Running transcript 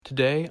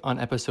Today on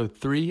episode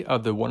 3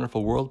 of the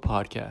Wonderful World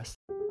podcast.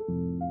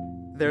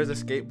 There was a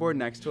skateboard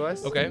next to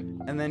us. Okay.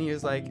 And then he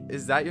was like,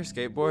 "Is that your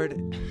skateboard?"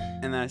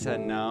 And then I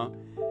said, "No."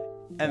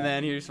 And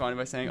then he responded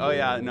by saying, "Oh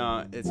yeah,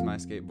 no, it's my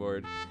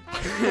skateboard."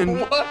 And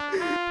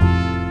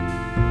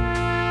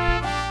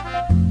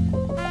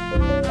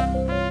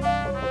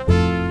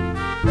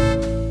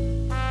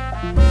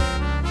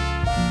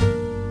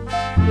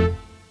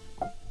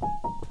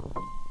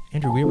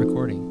Andrew, we're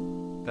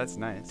recording. that's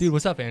nice. Dude,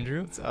 what's up,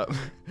 Andrew? What's up?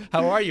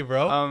 How are you,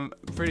 bro?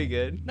 Pretty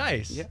good.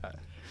 Nice.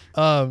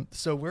 Yeah.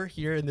 So we're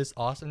here in this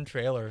awesome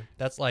trailer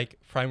that's like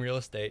prime real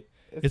estate.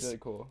 It's really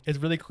cool. It's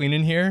really clean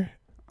in here.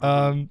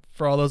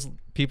 For all those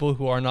people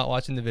who are not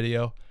watching the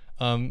video,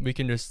 we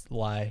can just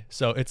lie.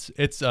 So it's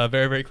very,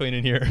 very clean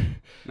in here.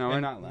 No, we're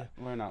not lying.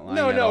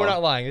 No, at all. we're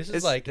not lying. It's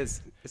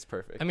just it's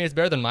perfect. I mean, it's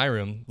better than my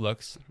room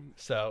looks.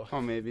 So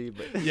Oh, maybe,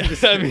 but yeah,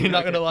 I mean,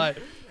 not gonna lie.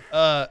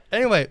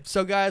 Anyway,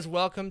 so guys,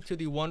 welcome to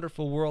the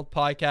Wonderful World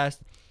podcast.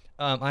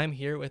 I'm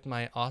here with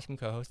my awesome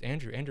co-host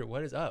Andrew. Andrew,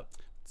 what is up?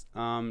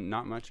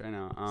 Not much right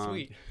now.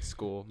 Sweet.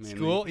 School, mainly.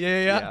 School?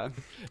 Yeah. And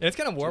it's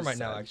kind of warm Just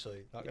right now, sad.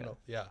 actually.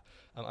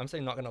 I'm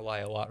saying not gonna lie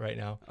a lot right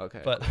now.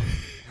 Okay. But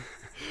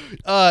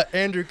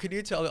Andrew, could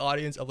you tell the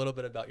audience a little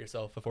bit about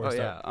yourself before we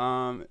start?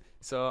 Yeah.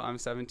 So I'm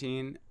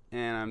 17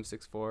 and I'm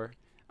 6'4".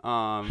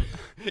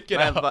 Get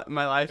out.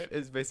 My life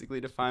is basically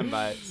defined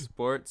by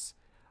sports,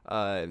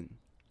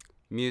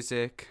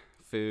 music,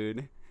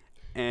 food,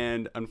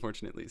 and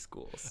unfortunately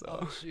school. So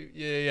Oh shoot.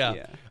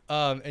 Yeah.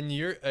 And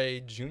you're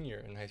a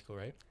junior in high school,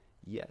 right?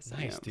 yes,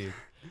 Nice, I am.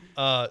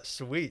 dude.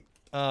 Sweet.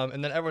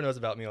 And then everyone knows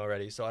about me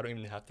already, so I don't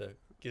even have to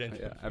get into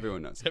Yeah, it.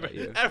 everyone knows about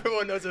you.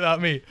 Everyone knows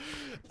about me.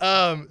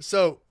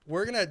 So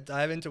we're gonna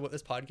dive into what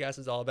this podcast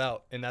is all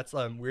about, and that's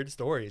weird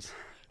stories.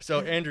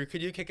 So Andrew,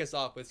 could you kick us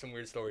off with some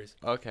weird stories?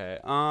 Okay.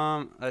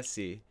 Let's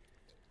see.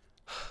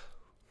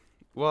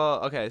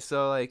 Well, okay.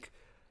 So like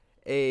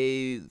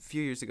a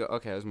few years ago.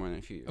 Okay, it was more than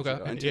a few years Okay.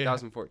 ago. In Yeah.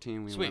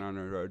 2014, we Sweet. went on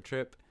a road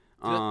trip.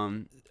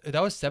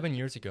 That was 7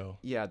 years ago.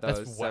 Yeah, that That's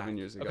was whack. 7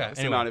 years ago. Okay,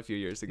 So anyway. not a few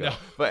years ago. No.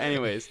 But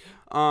anyways,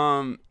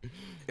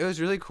 it was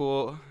really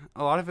cool.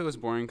 A lot of it was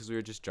boring because we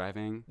were just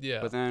driving.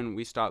 Yeah. But then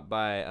we stopped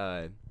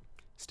by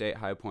state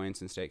high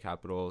points and state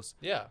capitals,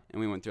 Yeah. and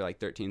we went through like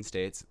 13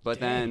 states. But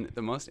Dang. then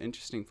the most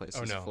interesting place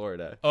was no.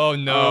 Florida. Oh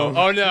no. Um,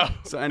 Oh no.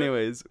 So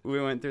anyways,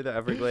 we went through the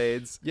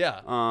Everglades,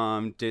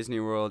 Yeah. Disney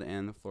World,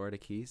 and the Florida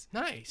Keys.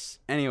 Nice.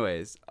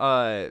 Anyways,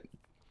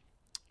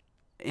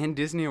 in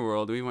Disney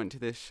World, we went to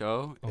this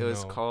show. Oh, it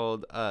was no.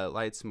 called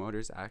Lights,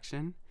 Motors,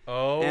 Action.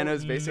 Oh. And it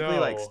was basically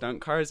like no. stunt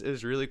cars. It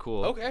was really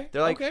cool. Okay.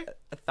 They're like okay.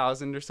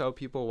 1,000 or so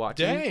people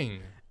watching. Dang.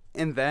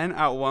 And then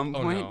at one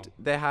Oh, point, no.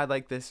 they had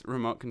like this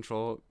remote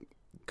control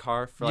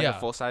car for like Yeah. a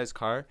full size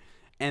car,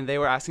 and they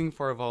were asking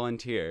for a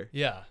volunteer.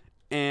 Yeah.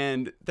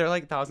 And they're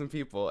like 1,000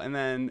 people. And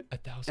then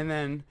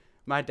 1,000.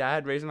 my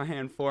dad raised my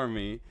hand for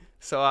me.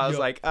 So I was Yo.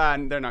 like,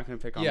 they're not gonna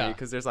pick on Yeah. me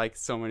because there's like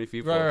so many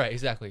people. Right.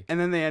 Exactly. And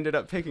then they ended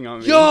up picking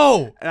on me.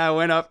 Yo, And I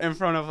went up in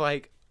front of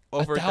like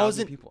over 1,000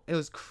 1,000 people. It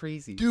was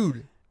crazy.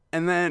 dude.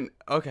 And then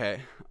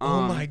okay.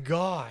 Oh my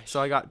gosh. So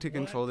I got to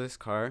control this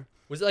car.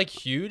 Was it like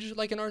huge,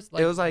 like in ours?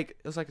 It was like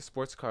a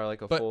sports car,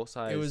 like a But full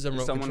size. it was a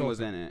remote Someone control was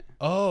car. in it.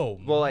 Oh.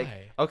 Well, my. like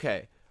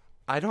okay,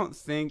 I don't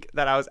think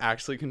that I was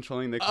actually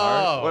controlling the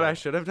car. Oh. What I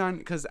should have done,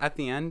 because at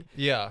the end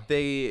Yeah.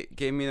 they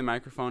gave me the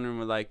microphone and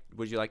were like,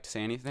 "Would you like to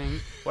say anything?"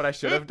 What I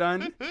should have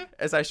done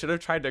is I should have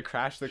tried to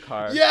crash the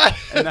car. Yeah.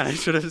 And then I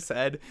should have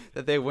said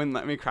that they wouldn't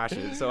let me crash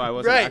it, so I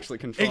wasn't Right. actually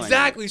controlling.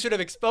 Exactly. Should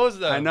have exposed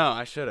them. It. I know.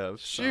 I should have.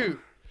 so. Shoot.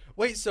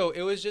 Wait. So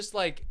it was just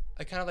like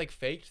a kind of like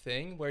faked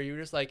thing where you were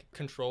just like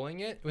controlling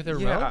it with a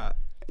remote. Yeah.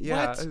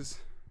 Yeah. What? It was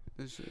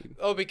really-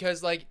 Oh,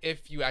 because like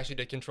if you actually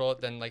did control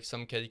it, then like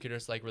some kid could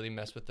just like really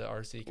mess with the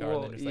RC car Well,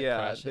 and then just like yeah,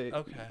 crash it.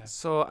 Okay.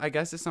 So I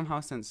guess it somehow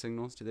sent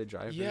signals to the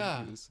driver.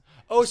 Yeah. It was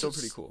Oh, still so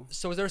pretty cool.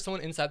 So was there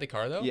someone inside the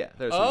car though? Yeah,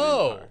 there's someone in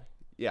Oh. the car.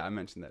 Yeah, I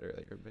mentioned that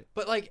earlier, but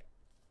But like,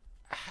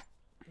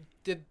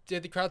 did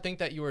the crowd think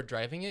that you were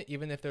driving it,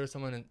 even if there was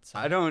someone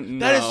inside? I don't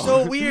know. That is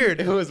so weird.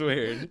 It was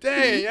weird.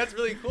 Dang, that's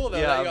really cool though.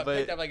 Yeah, that you got but-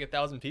 picked up like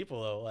 1,000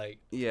 people though. Like,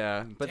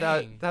 Yeah, but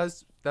Dang. that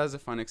was a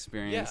fun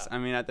experience. Yeah. I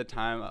mean, at the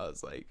time, I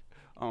was like,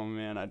 oh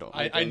man, I don't.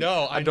 I Like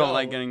know, I don't know.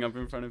 like getting up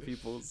in front of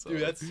people. So.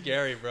 dude, that's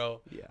scary,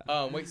 bro.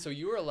 Yeah. Wait, so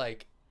you were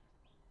like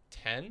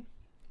 10?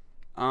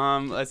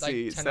 Let's like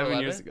see, 10 or 7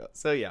 years 11? ago.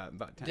 So yeah,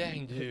 about 10.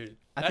 Dang, dude.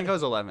 I think I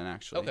was 11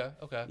 actually.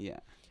 Okay. Yeah.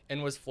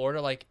 And was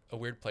Florida like a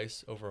weird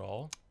place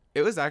overall?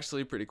 It was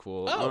actually pretty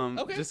cool. Oh,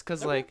 okay, Just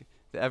because okay. like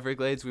the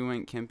Everglades, we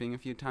went camping a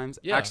few times.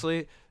 Yeah.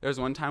 Actually, there was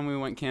one time we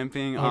went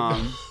camping.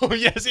 Oh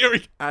yes, here we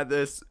go. At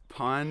this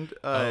pond,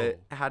 Oh.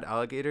 had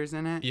alligators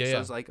in it. Yeah, So yeah. it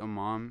was like a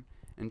mom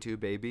and 2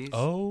 babies.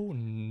 Oh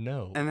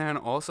no. And then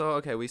also,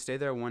 okay, we stayed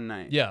there one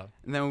night. Yeah.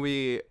 And then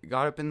we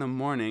got up in the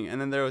morning,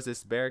 and then there was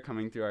this bear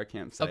coming through our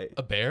campsite.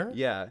 A bear?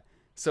 Yeah.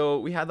 So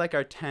we had like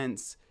our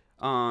tents,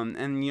 and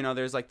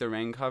there's like the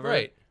rain cover.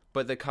 Right.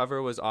 But the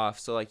cover was off,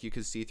 so like you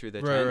could see through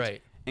the Right, tent.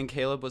 right. And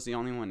Caleb was the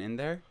only one in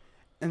there.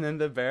 And then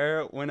the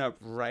bear went up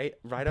right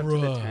up to the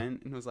Bruh.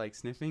 tent and was like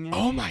sniffing it.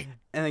 Oh my.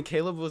 And then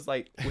Caleb was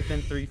like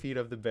within 3 feet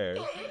of the bear,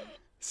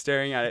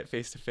 staring at it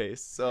face to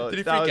face. So Did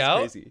he that freak was out?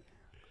 crazy.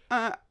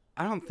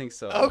 I don't think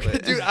so. Okay,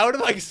 but dude, I would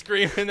have like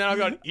screamed and then I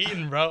got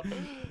eaten, bro.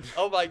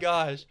 Oh my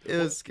gosh. it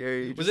was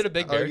scary. Was it a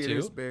big bear,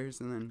 alligators, too?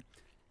 Bears, and then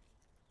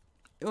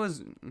it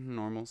was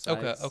normal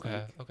size. Okay.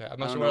 I'm I not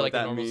don't sure know where what like a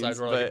that normal size means,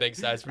 or like a but big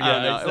size. I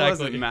don't know. Yeah, It wasn't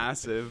exactly.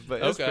 massive,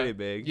 but it was pretty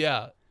big.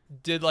 Yeah.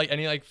 Did like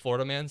any like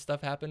Florida man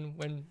stuff happen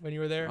when you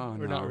were there? Oh,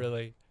 or not no.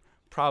 really?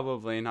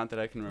 Probably not that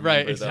I can remember.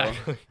 Right, though.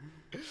 exactly.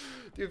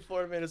 Dude,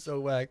 Florida man is so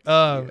whack.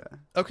 Yeah.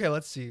 Okay,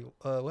 let's see.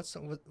 What's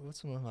some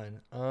of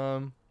mine?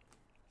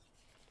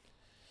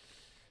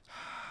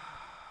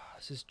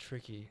 This is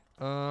tricky.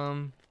 Here,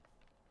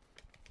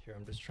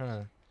 I'm just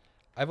trying to.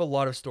 I have a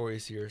lot of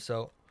stories here.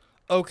 So,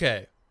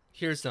 okay,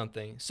 here's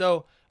something.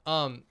 So,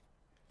 being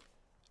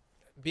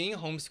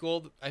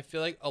homeschooled, I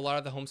feel like a lot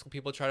of the homeschool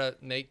people try to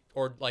make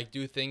or like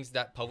do things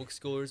that public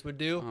schoolers would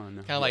do, Oh,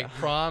 no. kind of like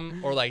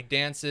prom or like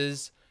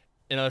dances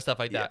and other stuff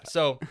like that. Yeah.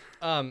 So,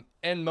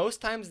 and most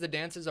times the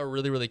dances are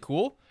really, really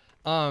cool.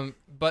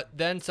 But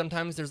then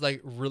sometimes there's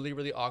like really,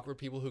 really awkward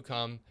people who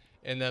come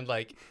and then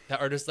like that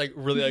are just like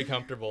really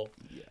uncomfortable.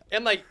 Yeah.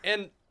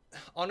 And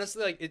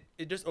honestly, like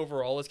it just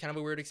overall is kind of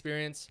a weird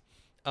experience.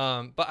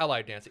 But I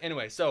like dancing.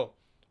 Anyway, so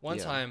one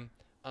Yeah. time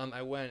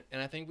I went and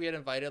I think we had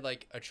invited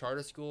like a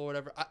charter school or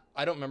whatever.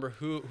 I don't remember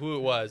who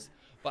it was,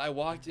 but I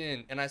walked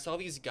in and I saw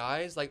these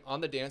guys like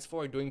on the dance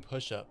floor doing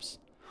push-ups.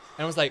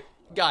 And I was like,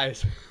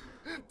 guys,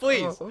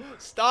 please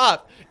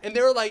stop. And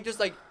they were like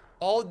just like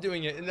all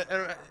doing it.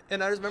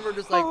 And I just remember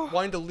just like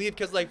wanting to leave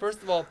because like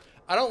first of all,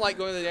 I don't like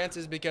going to the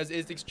dances because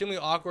it's extremely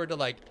awkward to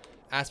like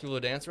ask people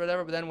to dance or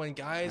whatever. But then when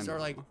guys are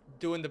like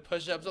doing the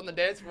push-ups on the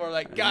dance floor,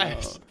 like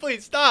guys,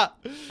 please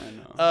stop. I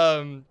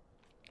know.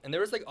 And there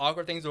was like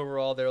awkward things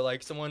overall. They were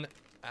like someone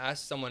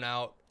asked someone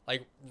out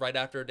like right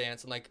after a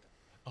dance, and like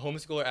a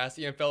homeschooler asked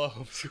the fellow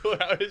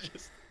homeschooler out. It's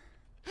just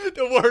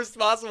the worst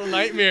possible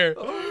nightmare.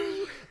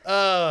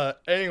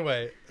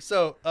 Anyway,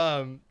 so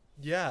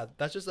yeah,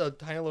 that's just a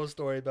tiny little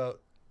story about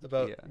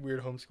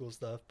weird homeschool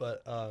stuff.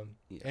 But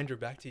Andrew,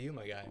 back to you,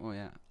 my guy. Well,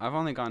 yeah. I've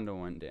only gone to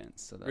one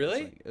dance. So that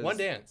Really? Was, like, it One was,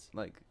 dance?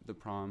 Like the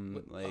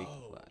prom, like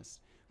oh.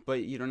 last.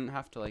 But you don't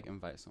have to like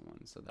invite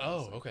someone. So that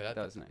was, like, okay, that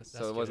was nice. that's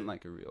So it wasn't good.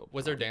 like a real.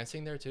 Was there prom.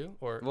 dancing there too,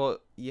 or? Well,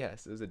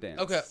 yes, it was a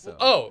dance. Okay. So.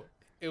 Oh,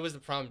 it was the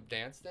prom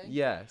dance thing.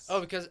 Yes. Oh,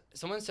 because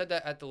someone said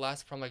that at the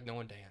last prom, like no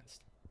one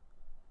danced.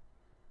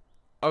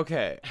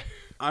 Okay.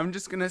 I'm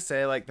just gonna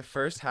say like the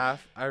first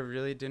half, I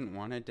really didn't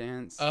want to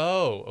dance.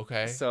 Oh,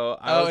 okay. So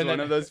I was and one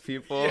then- of those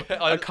people.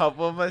 Yeah, A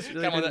couple of us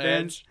really come on didn't the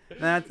dance. edge.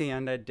 Then at the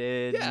end, I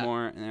did Yeah.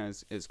 more, and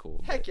it was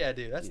cool. Heck yeah,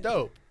 dude. That's Yeah.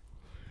 dope.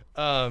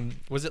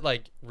 Was it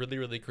like really,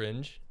 really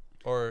cringe,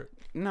 or?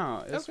 No,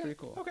 it was Okay. pretty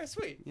cool. Okay,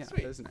 sweet. Yeah,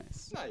 Sweet. it was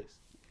nice. Nice.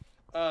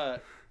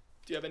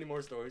 Do you have any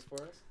more stories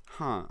for us?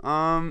 Huh.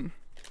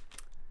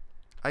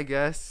 I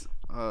guess.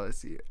 Let's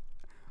see.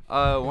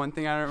 One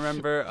thing I don't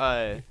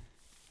remember.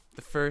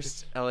 The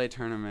first LA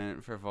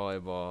tournament for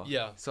volleyball.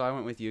 Yeah. So I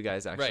went with you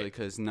guys actually, Right.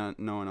 because no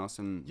one else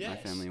in my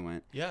Yes. family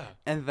went. Yeah.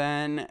 And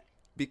then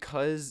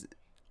because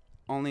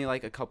only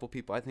like a couple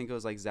people, I think it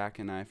was like Zach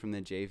and I from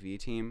the JV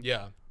team,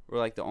 Yeah. were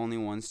like the only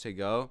ones to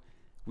go.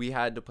 We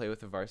had to play with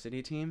the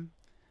varsity team.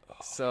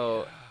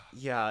 So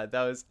yeah,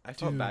 that was. I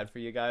felt Dude. bad for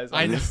you guys,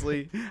 I know.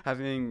 honestly,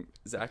 having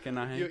Zach and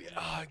I.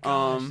 Oh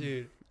gosh, Um,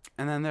 dude.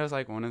 And then there was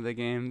like one of the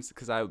games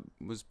because I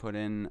was put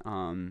in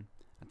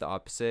at the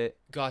opposite,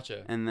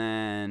 Gotcha. and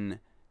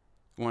then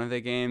one of the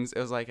games it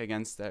was like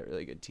against that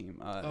really good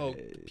team.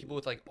 People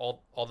with like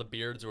all the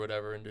beards or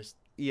whatever, and just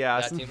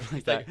Yeah, that something team.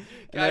 like Like, that. And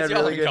they guys, had y'all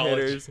really in good college.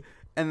 hitters.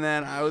 And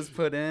then I was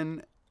put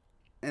in,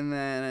 and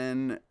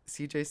then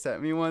CJ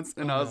set me once,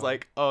 and Oh, I was no.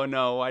 like, "Oh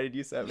no, why did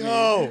you set me?"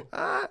 No.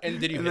 Ah. And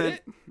did you And hit then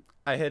it?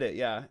 I hit it,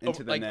 yeah,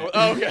 into the like, net.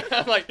 Oh, okay.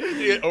 I'm like, did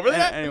you get over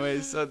that?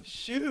 Anyways, so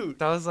Shoot.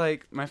 that was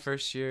like my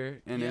first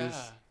year, and Yeah.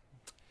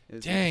 it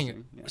was Dang.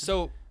 interesting, yeah.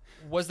 So,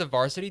 was the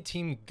varsity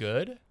team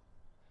good?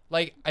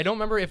 Like, I don't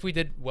remember if we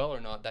did well or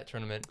not that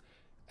tournament.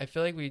 I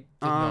feel like we did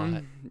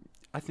not.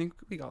 I think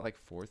we got like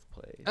 4th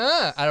place.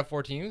 Out of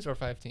 4 teams or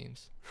 5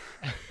 teams?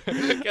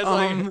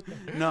 'Cause,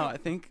 No, I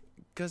think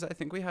because I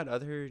think we had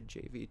other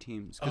JV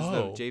teams because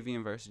Oh. the JV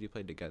and varsity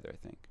played together. I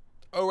think.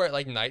 oh, right,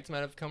 like Knights might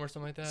have come or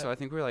something like that. So I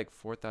think we were like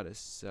 4th out of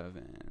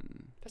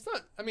 7, That's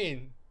not. I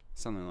mean,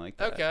 something like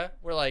that. okay,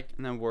 we're like,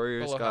 And then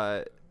Warriors Below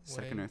got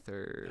 2nd or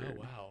 3rd.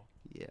 oh wow.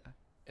 Yeah.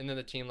 And then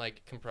the team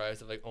like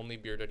comprised of like only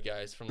bearded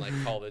guys from like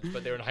college,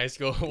 but they were in high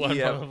school. One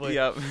Yep. probably.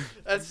 Yep.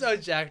 That's so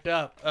jacked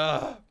up.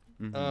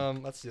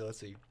 Mhm. Let's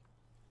see.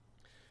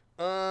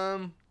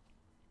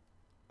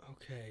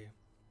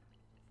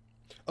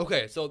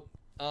 Okay, so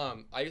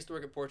I used to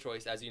work at Poor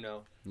Choice, as you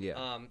know.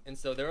 Yeah. And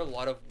so there were a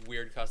lot of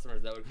weird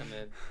customers that would come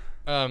in.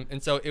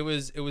 And so it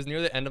was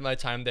near the end of my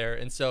time there,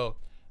 and so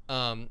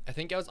I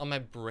think I was on my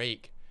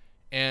break,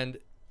 and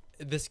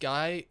this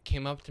guy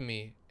came up to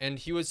me, and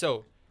he was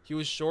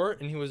short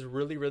and he was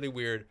really, really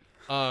weird.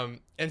 And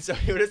so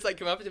he would just like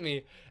come up to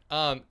me.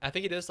 I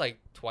think he did this like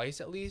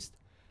twice at least.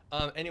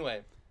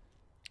 Anyway,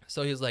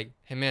 So he was like,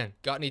 "Hey man,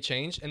 got any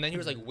change?" And then he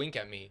was like, wink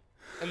at me,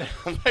 and then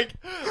I'm like,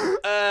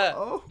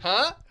 Oh.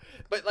 huh?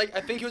 But like,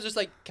 I think he was just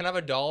like, "Can I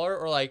have $1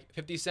 or like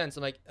 50 cents?"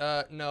 I'm like,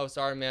 no,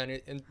 sorry, man."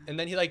 And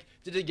then he like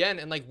did it again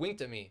and like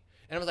winked at me,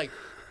 and I was like,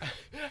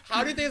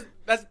 "How do you think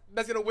that's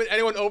gonna win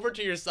anyone over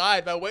to your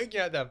side by winking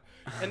at them?"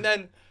 And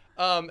then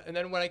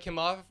when I came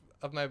off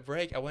of my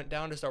break, I went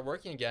down to start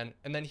working again,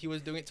 and then he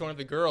was doing it to one of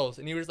the girls,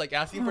 and he was like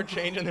asking for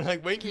change, and they're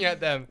like winking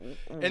at them.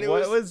 And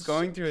What was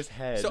going through his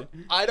head? So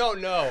I don't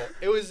know.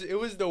 It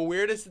was the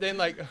weirdest thing.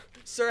 Like,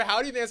 sir,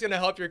 how do you think it's gonna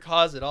help your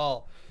cause at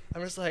all?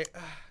 I'm just like,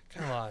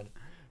 come on.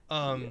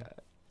 Yeah.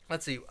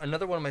 Let's see.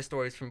 Another one of my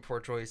stories from Poor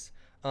Choice.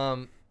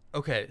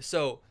 Okay,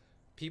 so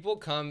people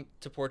come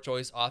to Poor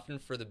Choice often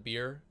for the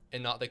beer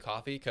and not the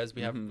coffee because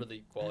we have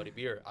really quality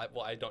beer.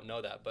 I don't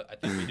know that, but I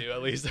think we do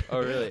at least. Oh,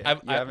 really? You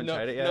haven't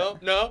tried it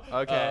yet? No.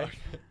 Okay.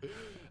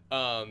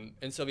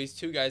 And so these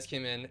two guys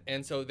came in,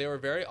 and so they were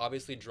very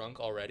obviously drunk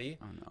already,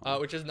 Oh, no.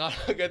 which is not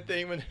a good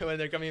thing when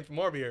they're coming in for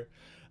more beer.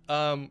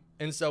 And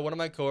so one of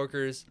my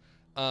coworkers,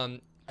 I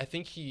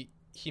think he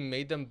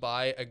made them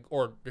buy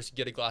or just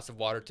get a glass of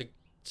water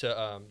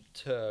to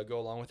go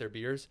along with their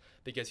beers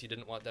because he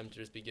didn't want them to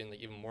just be getting like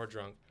even more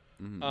drunk.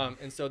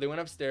 And so they went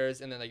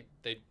upstairs, and then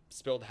they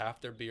spilled half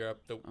their beer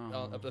up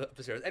the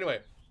stairs. Anyway,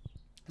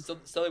 so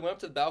they went up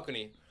to the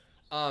balcony,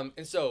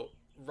 and so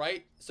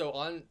right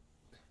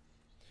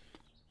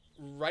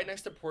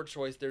next to Poor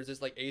Choice, there's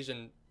this like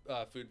Asian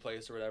food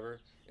place or whatever,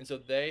 and so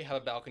they have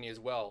a balcony as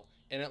well,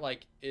 and it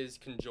like is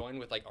conjoined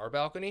with like our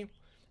balcony,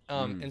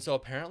 and so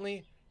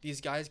apparently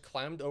these guys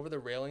climbed over the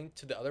railing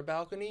to the other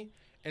balcony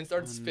and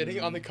started spitting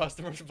on the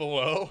customers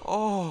below.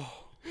 Oh.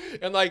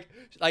 And like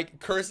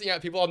cursing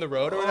at people on the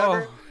road or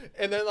whatever. Oh.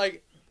 And then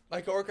like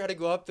my coworker had to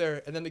go up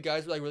there, and then the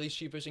guys were like really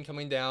sheepish and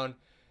coming down,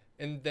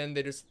 and then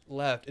they just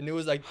left. And it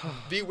was like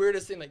the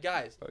weirdest thing. Like,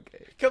 guys,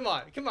 Okay. come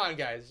on,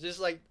 guys, just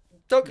like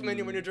don't come in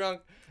here when you're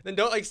drunk. Then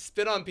don't like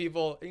spit on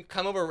people and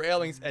come over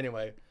railings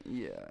anyway.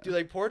 Yeah. Dude,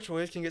 like Poor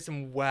Choice can get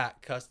some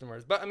whack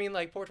customers, but I mean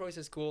like Poor Choice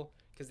is cool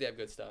because they have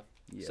good stuff.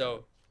 Yeah.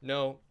 So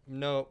no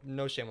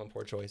shame on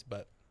Poor Choice,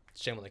 but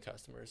shame on the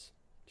customers.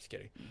 Just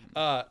kidding.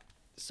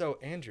 So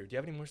Andrew, do you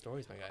have any more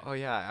stories, my guy? Oh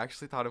yeah, I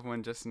actually thought of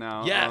one just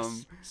now.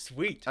 Yes.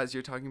 Sweet. As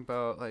you're talking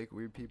about like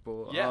weird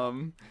people. Yeah.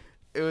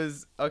 It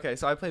was okay.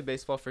 So I played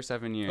baseball for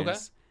 7 years. Okay.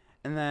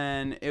 And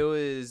then it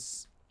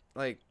was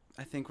like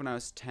I think when I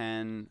was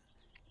 10,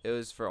 it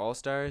was for All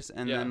Stars,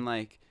 and Yeah. then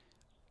like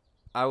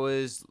I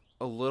was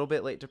a little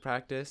bit late to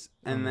practice,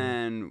 and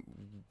then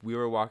we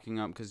were walking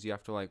up because you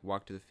have to like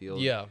walk to the field.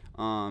 Yeah.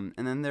 And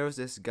then there was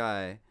this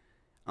guy.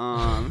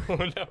 Oh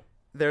no.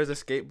 There was a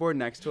skateboard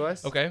next to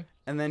us. Okay.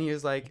 And then he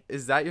was like,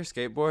 "Is that your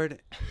skateboard?"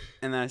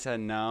 And then I said,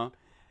 "No."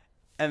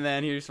 And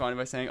then he responded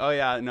by saying, "Oh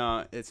yeah,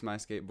 no, it's my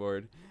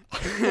skateboard."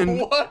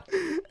 And, What?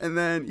 and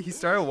then he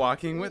started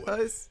walking with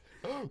us.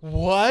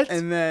 What?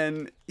 And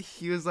then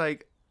he was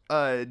like,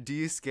 "Do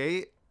you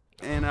skate?"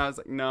 And I was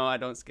like, "No, I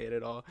don't skate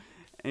at all."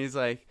 And he's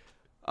like,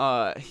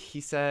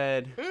 he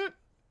said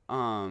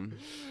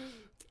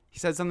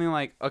something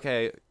like,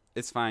 "Okay,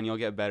 it's fine, you'll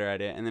get better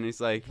at it." And then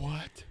he's like,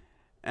 What?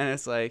 and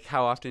it's like,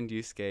 "How often do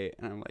you skate?"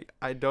 And I'm like,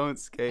 "I don't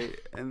skate."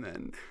 And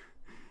then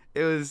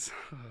it was,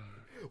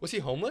 Was he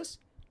homeless?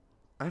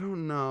 I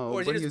don't know,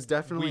 Or is but he he just was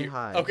definitely weird?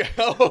 high. Okay.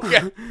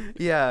 Okay.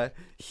 Yeah,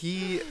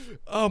 he.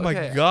 Oh my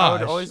okay, I gosh.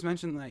 would always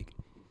mention like,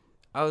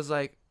 I was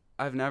like,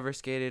 "I've never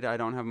skated. I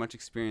don't have much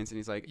experience." And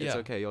he's like, "It's Yeah.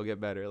 okay. You'll get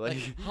better."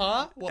 Like,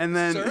 huh? What, and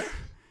then sir?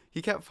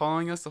 he kept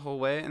following us the whole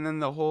way. And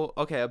then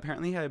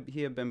apparently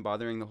he had been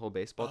bothering the whole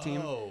baseball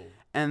team. Oh.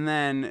 And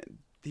then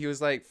he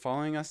was like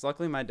following us.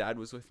 Luckily, my dad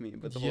was with me,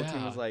 but the whole team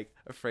Yeah. was like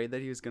afraid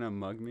that he was gonna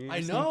mug me. Or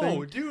I something.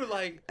 know, dude.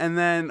 Like And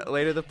then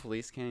later the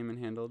police came and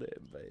handled it,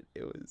 but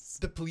it was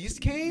the police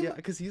came. yeah,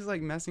 because he's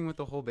like messing with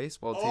the whole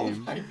baseball Oh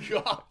team. my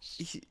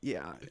gosh.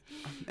 Yeah,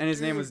 and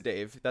his name was Dude.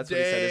 Dave. That's what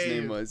he said his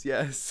Dave. name was.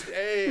 Yes.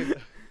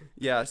 Dave.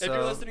 Yeah. If So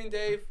you're listening,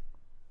 Dave,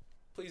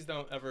 please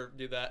don't ever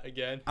do that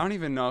again. I don't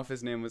even know if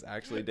his name was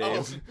actually Dave.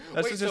 Oh,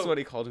 That's wait, just so- what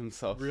he called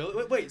himself.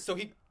 Really? Wait. So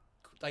he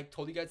like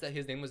told you guys that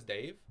his name was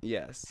Dave?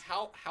 Yes.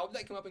 How did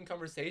that come up in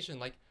conversation?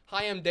 Like,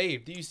 "Hi, I'm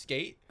Dave. Do you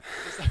skate?"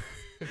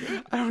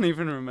 I don't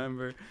even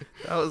remember.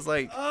 That was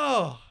like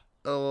Oh.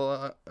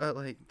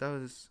 like that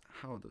was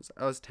how old was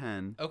I? I was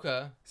 10.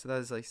 Okay. So that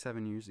was like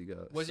 7 years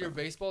ago. Was so. your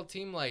baseball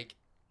team like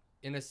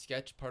in a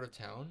sketch part of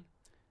town,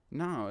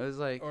 No, it was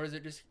like or is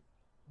it just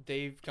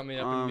Dave coming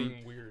up and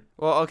being weird?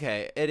 well,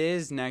 okay, it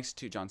is next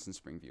to Johnson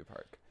Springview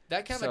Park.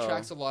 That kind of So,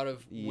 attracts a lot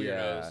of weirdos.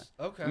 yeah.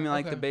 Okay. I mean,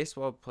 like okay. the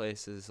baseball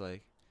place is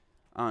like,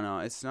 I don't know,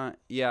 it's not.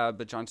 Yeah,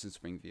 but Johnson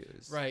Springview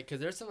is. Right, because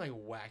there's some like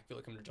whack people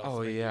that come to Johnson. Oh,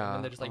 Springfield, yeah. And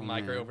then they just like Oh,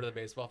 migrate man. over to the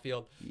baseball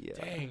field. Yeah.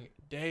 Dang,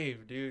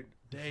 Dave, dude,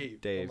 Dave.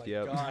 Dave, Oh my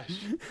yep. gosh,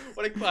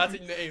 what a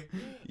classic name.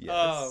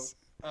 Yes.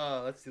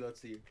 Let's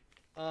see.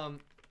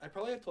 I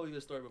probably have told you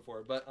this story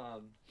before, but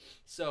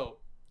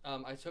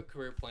I took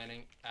career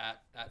planning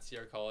at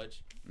Sierra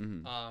College.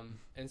 Mhm.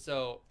 And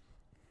so,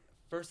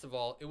 first of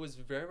all, it was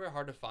very, very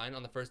hard to find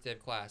on the first day of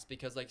class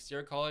because like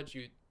Sierra College,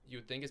 you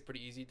would think it's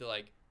pretty easy to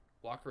like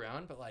walk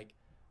around, but like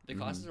The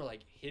classes are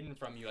like hidden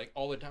from you like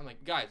all the time.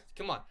 Like, guys,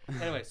 come on.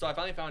 Anyway, so I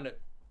finally found it,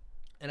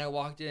 and I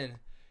walked in,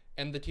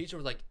 and the teacher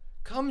was like,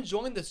 "Come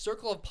join the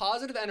circle of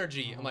positive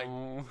energy." I'm like,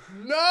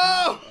 "No!"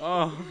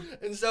 Oh.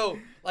 And so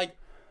like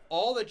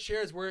all the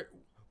chairs were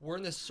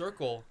in this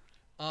circle,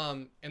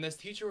 and this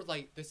teacher was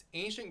like this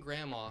ancient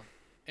grandma,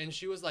 and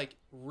she was like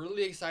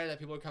really excited that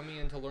people are coming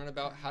in to learn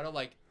about how to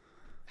like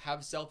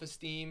have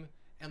self-esteem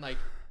and like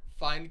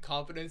find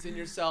confidence in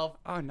yourself.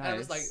 Oh, nice. And I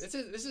was like, this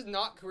is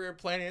not career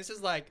planning. This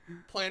is like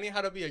planning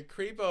how to be a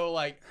creepo,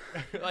 like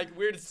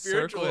weird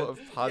spiritual. Circle of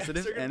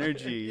positive circle of-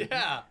 energy.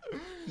 Yeah.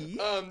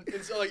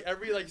 And so like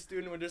every like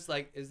student would just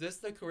like, is this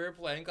the career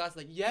planning class?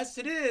 Like, yes,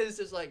 it is.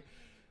 It's like,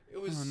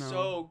 it was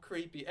so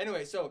creepy.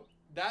 Anyway, so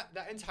that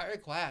entire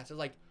class is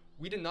like,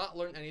 we did not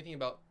learn anything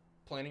about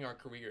planning our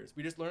careers.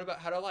 We just learned about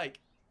how to like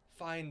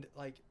find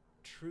like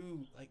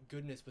true like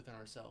goodness within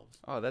ourselves.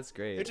 Oh, that's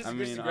great. It's just, I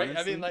mean, it's great.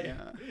 honestly, I mean, like,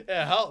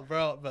 yeah. help,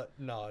 bro. But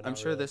no, I'm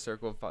sure really. the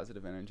circle of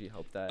positive energy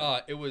helped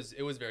that. It was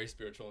very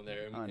spiritual in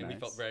there, and we nice.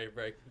 felt very,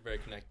 very, very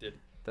connected.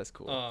 That's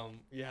cool.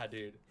 Yeah,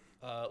 dude.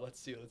 Let's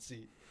see.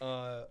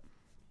 I'm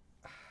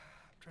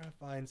trying to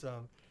find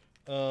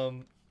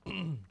some.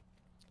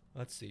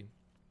 Let's see.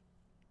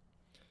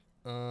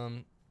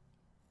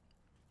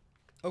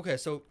 Okay,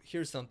 so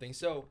here's something.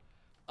 So,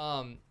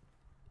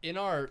 in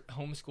our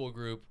homeschool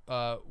group,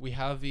 we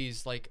have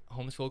these like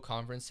homeschool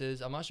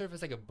conferences. I'm not sure if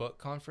it's like a book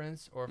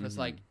conference or if it's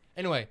like,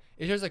 anyway,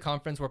 it's just a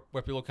conference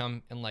where people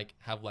come and like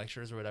have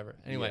lectures or whatever.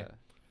 Anyway,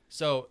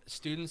 so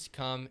students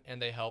come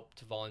and they help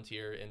to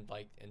volunteer and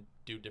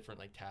do different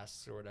like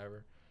tasks or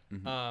whatever.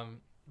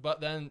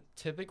 But then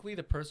typically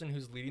the person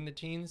who's leading the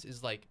teens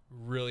is like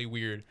really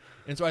weird.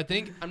 And so I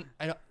think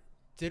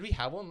did we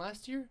have one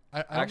last year?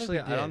 I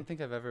don't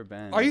think I've ever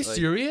been. Are you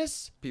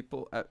serious?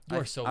 People, You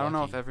are so I don't know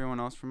lucky. if everyone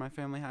else from my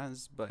family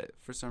has, but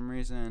for some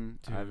reason,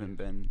 I haven't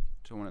been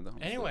to one of the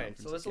homeschool Anyway,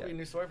 so conferences this will be a yet.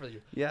 new story for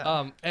you.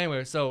 Yeah.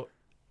 Anyway, so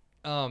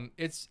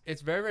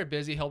it's very, very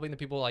busy helping the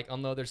people like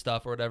unload their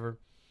stuff or whatever.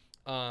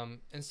 And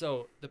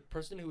so the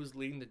person who was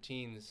leading the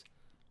teens,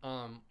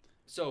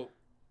 so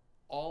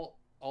all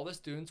the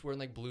students were in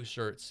like blue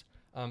shirts,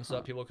 so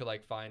that people could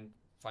like find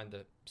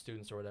the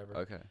students or whatever.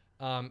 Okay.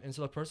 And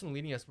so the person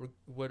leading us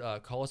would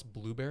call us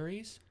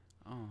blueberries.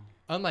 Oh.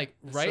 I'm like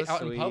That's right so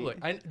out in sweet.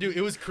 public. Dude,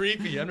 it was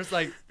creepy. I'm just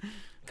like,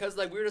 cause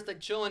like we were just like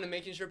chilling and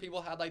making sure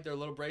people had like their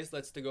little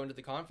bracelets to go into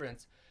the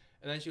conference.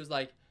 And then she was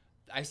like,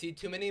 "I see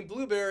too many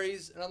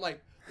blueberries," and I'm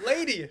like,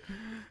 "Lady,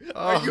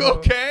 are you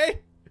okay?"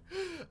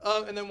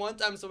 And then one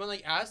time someone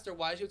like asked her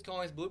why she was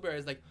calling us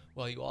blueberries. Like,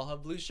 "Well, you all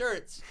have blue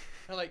shirts."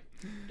 And I'm like,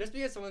 just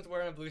because someone's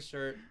wearing a blue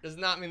shirt does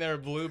not mean they're a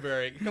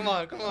blueberry. Come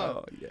on.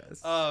 Oh, yes.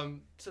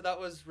 So that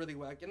was really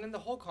whack. And then the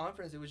whole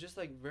conference, it was just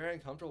like very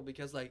uncomfortable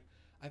because like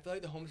I feel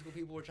like the homeschool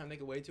people were trying to make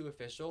it way too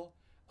official.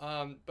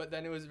 But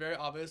then it was very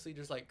obviously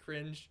just like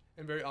cringe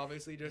and very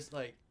obviously just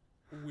like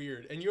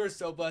weird. And you were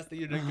so blessed that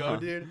you didn't go,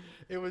 dude.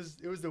 It was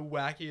the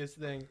wackiest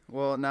thing.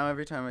 Well, now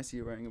every time I see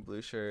you wearing a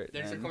blue shirt, They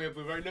just then- call me a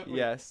blueberry. No, wait.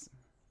 yes.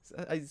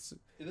 Is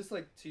this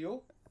like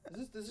teal?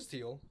 This is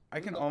teal.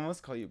 I can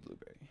almost call you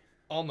blueberry.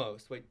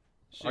 Almost. Wait.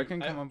 Or I shoot.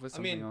 can come up with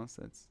something I mean, else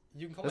that's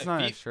You can call that's my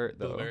not a feet shirt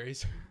though.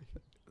 blueberries.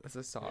 That's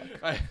a sock.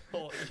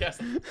 Yes,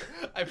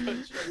 I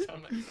put shirts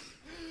on my.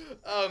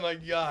 Oh my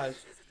gosh.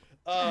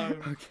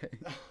 Okay.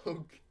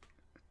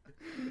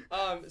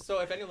 So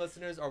if any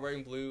listeners are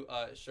wearing blue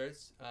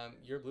shirts,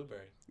 you're a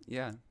blueberry.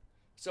 Yeah.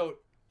 So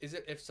is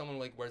it if someone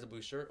like wears a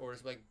blue shirt or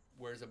is like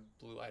wears a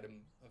blue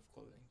item of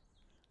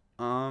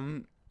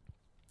clothing?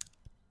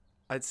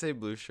 I'd say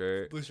blue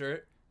shirt. Blue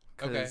shirt.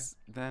 Okay. 'Cause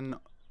then,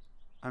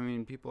 I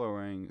mean, people are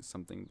wearing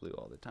something blue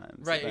all the time.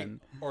 So Right.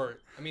 then- Or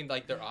I mean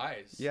like their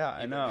eyes. yeah, I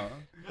even. know.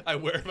 I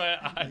wear my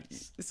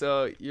eyes.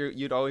 So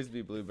you'd always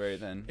be blueberry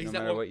then, no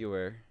matter what you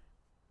wear,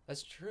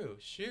 That's true.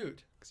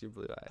 Shoot. 'cause you're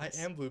blue I eyes.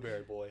 am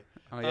blueberry boy.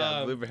 Oh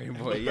yeah, blueberry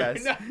boy.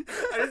 Yes. No,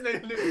 I just made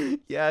a new.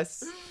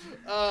 Yes.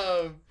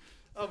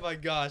 Oh my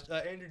gosh,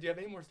 Andrew, do you have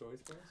any more stories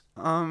for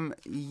us?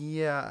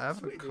 Yeah, I have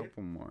Sweet, a dude.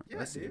 couple more. Yeah,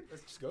 Let's see. dude,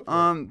 let's just go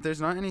for it.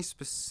 There's not any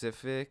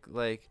specific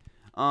like,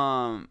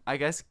 I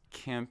guess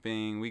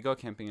camping. We go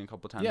camping a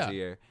couple times a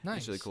year.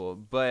 It's really nice. cool.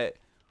 But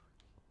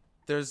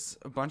there's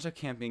a bunch of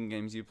camping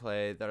games you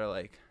play that are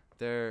like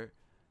they're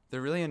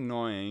really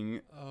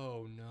annoying.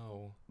 Oh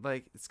no.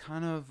 Like it's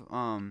kind of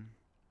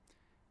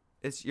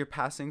it's you're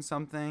passing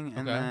something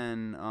and Okay.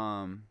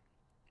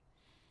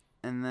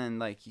 then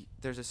like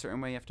there's a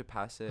certain way you have to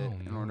pass it Oh,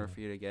 in order no. for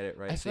you to get it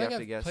right. I So feel you like have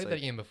to I've guess played like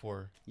that game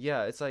before.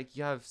 yeah, it's like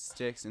you have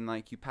sticks and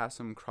like you pass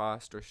them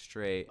crossed or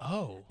straight.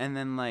 Oh. And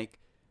then like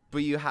but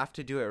you have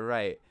to do it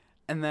right.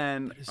 And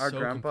then That is our so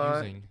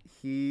grandpa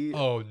confusing.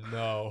 Oh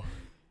no.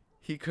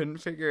 he couldn't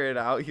figure it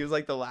out. He was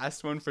like the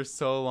last one for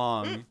so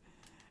long.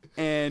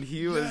 And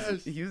he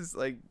was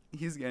like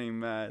he's getting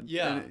mad.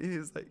 Yeah. And he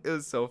was like it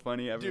was so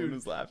funny. Everyone Dude,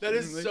 was laughing. that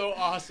is Like, so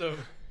awesome.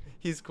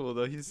 he's cool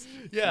though. He's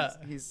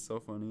so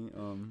funny.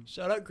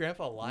 Shout out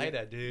Grandpa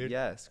Lida, dude.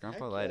 Yes,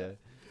 Grandpa Heck yeah. Lida.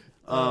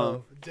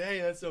 Oh,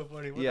 dang, that's so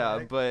funny. What the Yeah,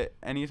 heck? but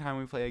anytime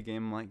we play a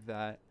game like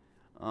that,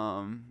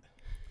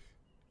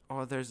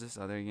 Oh, there's this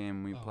other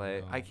game we Oh,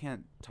 play. no. I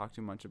can't talk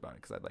too much about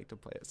it because I'd like to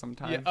play it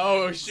sometime. Yeah.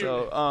 Oh shoot.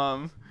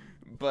 So,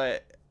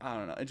 but I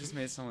don't know. It just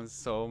made someone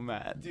so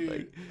mad. Dude.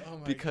 Like, Oh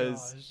my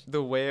because gosh.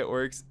 the way it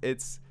works,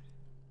 it's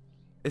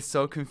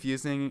so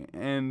confusing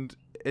and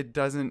it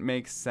doesn't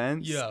make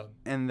sense. Yeah.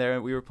 And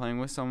there we were playing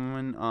with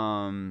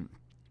someone,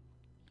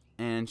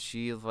 and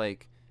she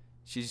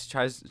was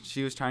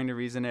trying to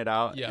reason it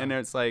out, Yeah. and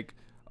it's like,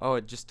 oh,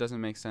 it just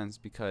doesn't make sense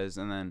because,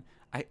 and then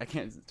I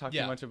can't talk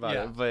Yeah, too much about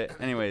yeah. it,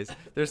 but anyways,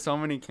 there's so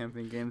many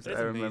camping games that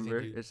That's I amazing,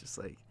 remember. dude. It's just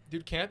like,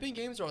 Dude, camping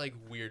games are like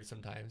weird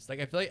sometimes. Like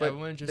I feel like but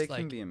everyone just they like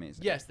can be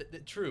amazing. yes,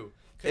 true.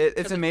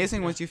 It's 'Cause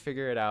amazing yeah. once you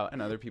figure it out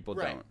and other people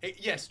Right. don't.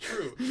 Yes,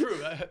 true.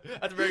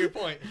 That's a very good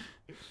point.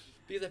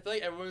 Because I feel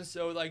like everyone's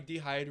so like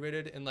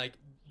dehydrated and like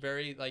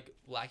very like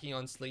lacking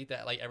on sleep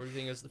that like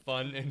everything is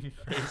fun and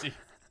crazy.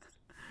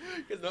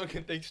 Because no one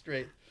can think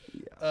straight.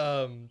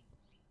 Yeah.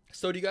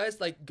 So do you guys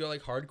like go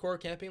like hardcore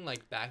camping,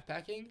 like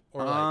backpacking,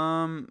 or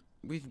like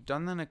We've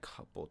done that a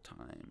couple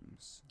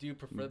times. do you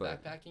prefer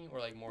but- backpacking or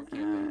like more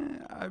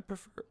camping? I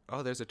prefer.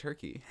 Oh, there's a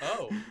turkey.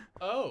 Oh,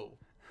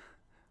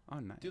 Oh,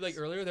 nice. dude! Like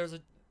earlier, there was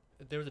a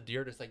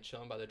deer just like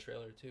chilling by the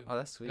trailer too. Oh,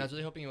 that's sweet. And I was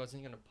really hoping it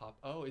wasn't gonna pop.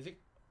 Oh, is it?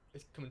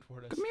 It's coming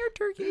toward us. Come here,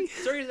 turkey.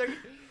 Sorry.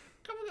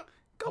 Come on.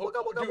 Gobble,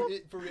 gobble, Dude, gobble.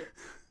 for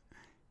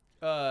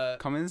real.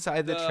 Come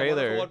inside the Wonderful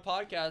trailer. One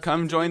podcast.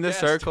 Come It's a join new the guest.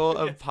 circle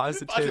Yeah. of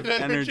positive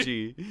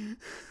energy.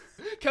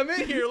 Come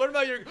in here. Learn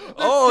about your.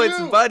 Oh, There's it's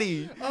two.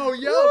 Buddy. Oh,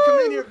 yo, come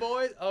in here,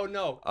 boys. Oh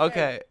no. Okay.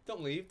 Hey,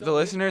 don't leave. Don't The leave.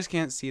 listeners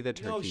can't see the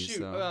No, turkeys, shoot.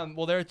 so.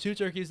 Well, there are two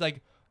turkeys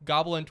like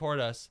gobbling toward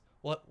us.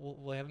 Well,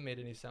 we haven't made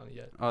any sound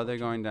yet. Oh, they're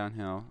going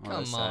downhill. Oh, Come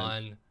that's sad.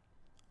 on.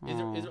 Is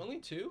Aw. there only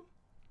two?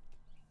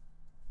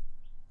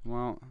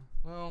 Well,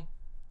 Well,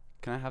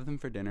 can I have them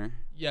for dinner?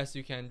 yes,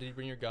 you can. Did you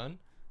bring your gun?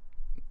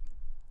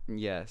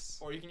 Yes.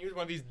 Or you can use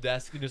one of these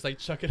desks and just like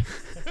chuck it.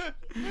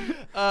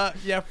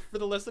 Yeah. For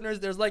the listeners,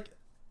 there's like,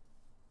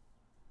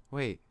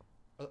 Wait.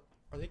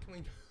 are they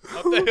coming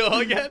up the hill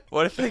again?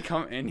 What if they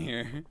come in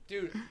here?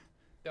 Dude,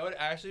 that would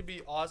actually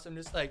be awesome.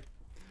 Just like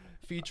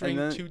featuring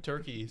then- two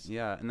turkeys.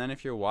 Yeah, and then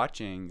if you're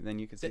watching, then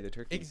you can see the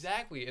turkeys.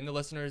 Exactly. And the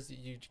listeners,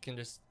 you can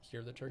just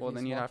hear the turkeys. Well,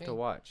 then you have to walking.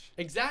 watch.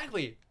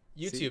 Exactly.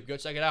 YouTube, See? go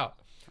check it out.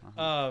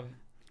 Uh-huh.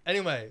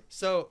 Anyway,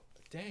 so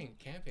dang,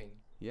 camping.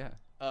 Yeah.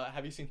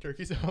 Have you seen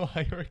turkeys while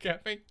you were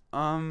camping?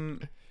 I'm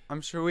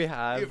sure we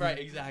have. Right,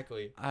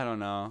 exactly. I don't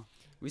know.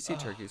 We see Ugh.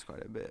 turkeys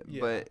quite a bit, Yeah.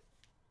 but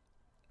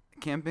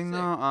camping Sick.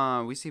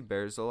 though, we see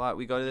bears a lot.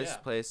 We go to this Yeah.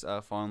 place,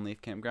 Fallen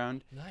Leaf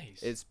Campground.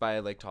 Nice. It's by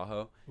Lake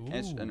Tahoe. And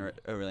it's Ooh.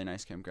 a really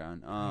nice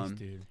campground. Nice,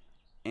 dude.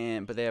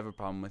 But they have a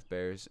problem with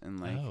bears, and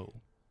like Oh.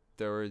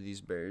 there were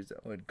these bears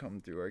that would come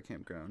through our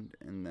campground,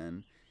 and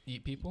then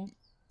Eat people?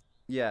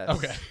 yes.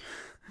 Okay.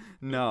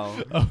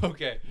 No, Oh,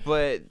 okay.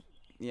 but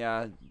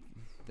yeah,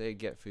 they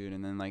get food,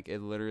 and then like it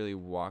literally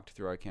walked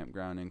through our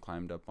campground and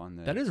climbed up on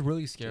the. That is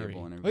really scary.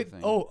 table and Wait,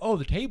 everything. oh,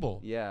 the table.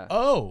 Yeah.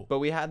 Oh, But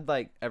we had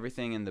like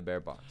everything in the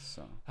bear box,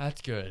 so.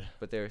 that's good.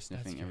 But they were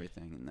sniffing good.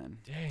 everything, and then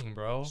Dang,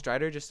 bro.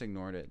 Strider just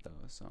ignored it though.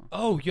 So.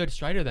 Oh, you had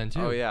Strider then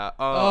too. Oh yeah.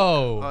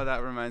 Oh. Oh,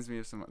 that reminds me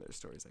of some other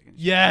stories I can.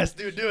 share. Yes,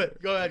 dude, do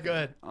it. Go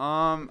ahead.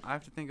 I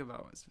have to think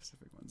about what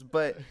specific ones,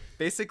 but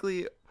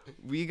basically,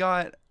 we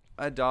got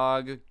a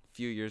dog a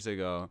few years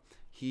ago.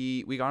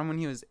 We got him when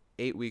he was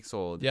 8 weeks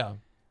old. Yeah.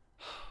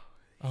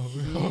 Oh,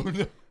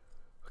 no.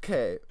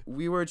 Okay,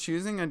 we were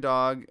choosing a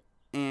dog,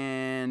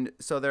 and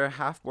so they're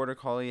half border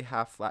collie,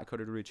 half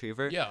flat-coated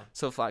retriever. Yeah.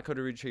 So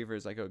flat-coated retriever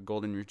is like a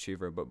golden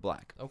retriever but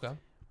black. Okay.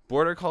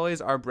 Border collies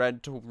are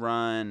bred to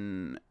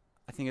run,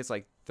 I think it's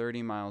like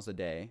 30 miles a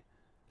day.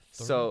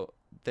 30? So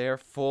they're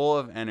full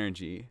of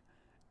energy.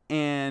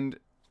 And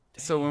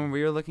so when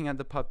we were looking at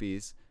the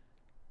puppies,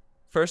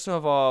 first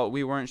of all,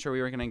 we weren't sure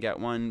we were going to get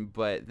one,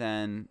 but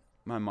then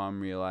my mom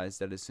realized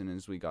that as soon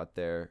as we got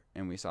there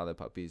and we saw the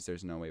puppies,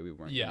 there's no way we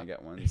weren't going to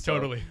get one. So,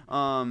 Totally.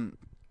 I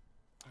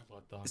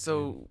love dogs.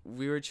 So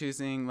we were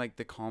choosing like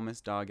the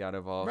calmest dog out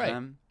of all Right. of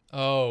them.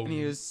 Oh. And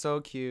he was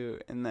so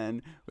cute. And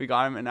then we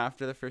got him, and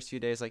after the first few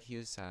days, like, he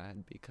was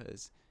sad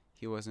because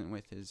he wasn't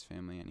with his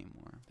family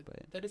anymore.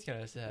 But That is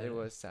kind of sad. it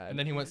was sad. And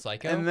then he went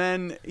psycho. And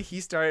then he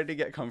started to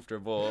get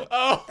comfortable.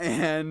 Oh.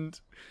 And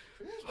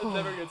That's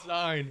never a good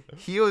sign.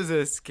 he was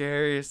the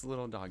scariest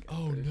little dog ever.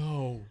 Oh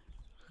no.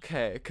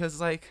 Okay,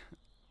 because, like,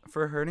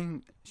 for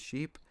herding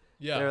sheep,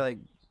 Yeah. they're, like,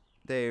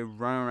 they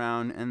run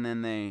around and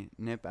then they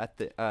nip at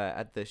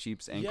the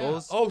sheep's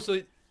ankles. Yeah. Oh,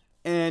 so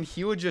And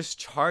he would just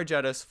charge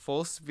at us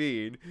full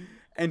speed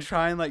and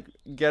try and, like,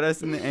 get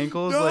us in the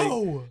ankles. no.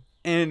 Like,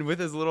 and with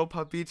his little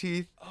puppy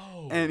teeth.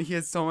 Oh. And he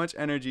had so much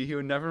energy. He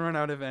would never run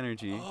out of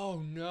energy. Oh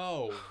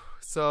no.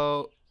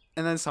 So,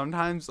 and then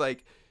sometimes,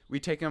 like, we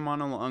take him on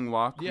a long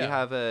walk. Yeah. We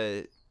have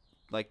a,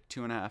 like,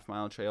 2.5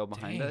 mile trail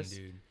behind Dang, us.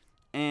 dude.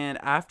 And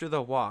after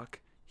the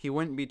walk, he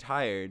wouldn't be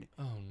tired.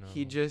 Oh no.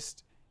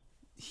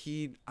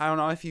 I don't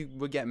know if he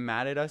would get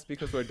mad at us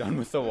because we're done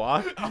with the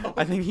walk.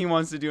 I think he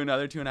wants to do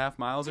another 2.5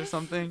 miles or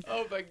something.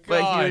 Oh my god.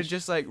 But he would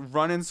just, like,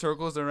 run in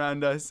circles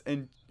around us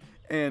and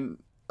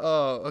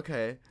oh,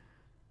 okay.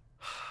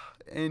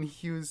 And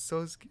he was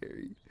so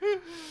scary.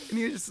 And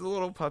he was just a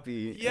little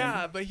puppy.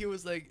 Yeah, and but he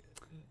was like,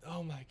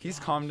 oh my god. he's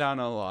calmed down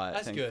a lot,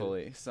 That's good.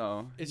 thankfully.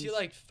 So Is he he's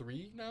like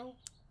 3 now?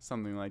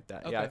 something like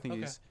that? Okay, Yeah, I think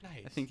okay. he's.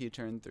 Nice. I think he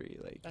turned 3.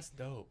 Like That's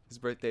dope. his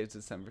birthday is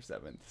December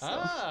 7th. So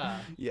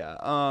Ah, yeah.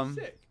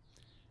 sick.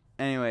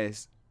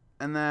 Anyways,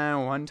 and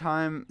then one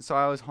time, so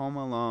I was home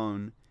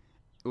alone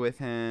with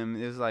him.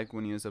 It was like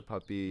when he was a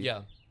puppy.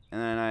 Yeah. And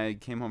then I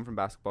came home from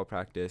basketball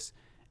practice,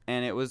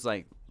 and it was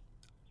like,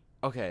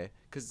 okay,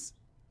 because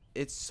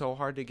it's so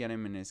hard to get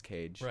him in his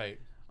cage. Right.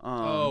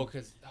 Um,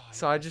 Because.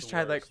 So I just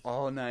tried like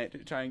all night to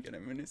try and get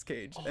him in his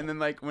cage, and then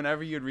like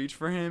whenever you'd reach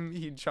for him,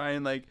 he'd try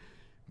and like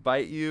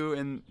bite you,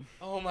 and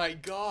Oh my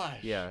gosh.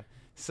 yeah.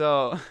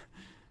 So,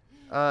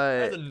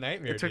 That's a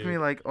nightmare. it took dude. me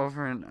like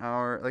over an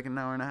hour, like an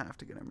hour and a half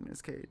to get him in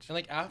his cage. And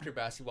like after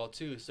basketball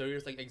too, so you're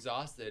just like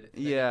exhausted. And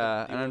then you Yeah,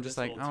 have to and deal I'm with just this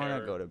like, I little want to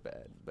terror. go to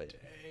bed, but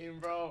Dang,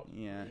 bro.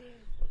 yeah.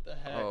 What the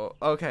heck? Oh,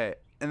 okay.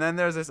 And then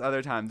there's this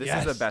other time. This is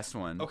Yes. the best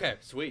one. Okay,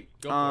 sweet.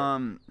 Go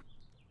for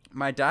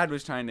My dad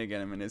was trying to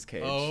get him in his it.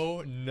 cage.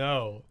 Oh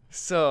no.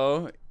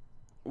 So,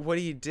 what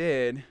he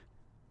did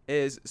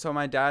is, so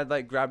my dad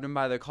like grabbed him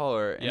by the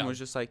collar and Yeah. was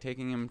just like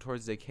taking him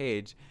towards the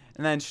cage,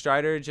 and then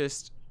Strider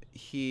just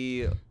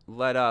he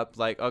let up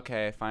like,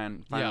 okay,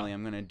 fine, finally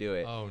I'm gonna do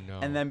it. Oh no.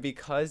 And then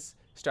because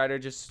Strider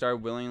just started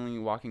willingly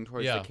walking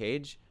towards Yeah. the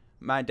cage,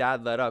 my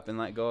dad let up and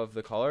let go of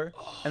the collar,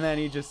 and then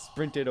he just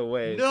sprinted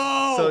away.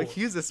 No. So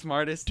he's the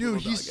smartest Dude,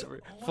 little he's dog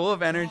ever. oh my Full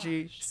of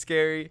energy, gosh.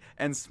 scary,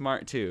 and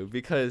smart too.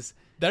 Because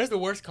That is the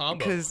worst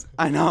combo.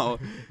 I know,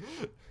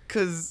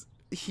 because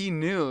he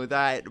knew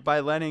that by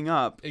letting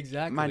up,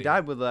 Exactly. my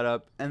dad would let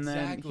up, and then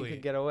Exactly. he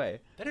could get away.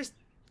 That is.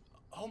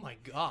 Oh my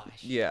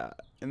gosh. Yeah,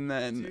 and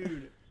then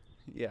Dude.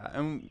 yeah,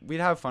 and we'd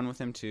have fun with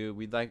him too.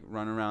 We'd like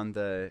run around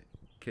the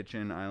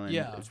kitchen island.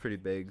 Yeah. It's pretty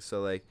big,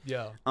 so like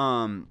Yeah.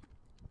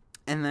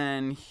 and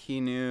then he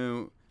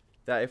knew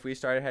that if we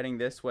started heading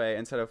this way,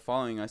 instead of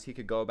following us, he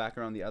could go back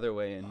around the other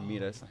way and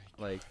meet us.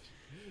 Like,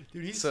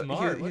 Dude, he's so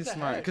smart. What he's the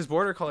smart heck? because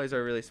border collies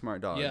are really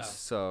smart dogs. Yeah.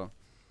 So,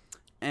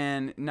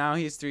 and now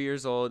he's 3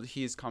 years old.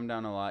 He's calmed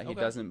down a lot. He Okay.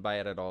 doesn't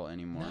bite at all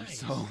anymore. Nice.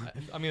 So,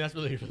 I mean, that's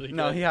really really.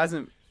 no, good. he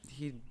hasn't.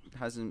 He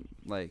hasn't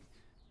like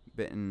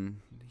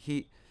bitten.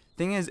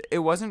 Thing is, it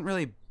wasn't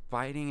really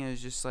biting. It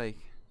was just like,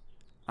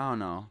 I don't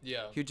know.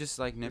 Yeah. He would just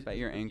like nip at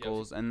your Yeah.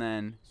 ankles, and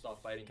then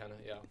Stop fighting, kind of.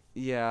 Yeah.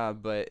 yeah,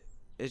 but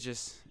it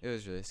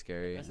was really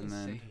scary. That's and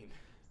then, insane.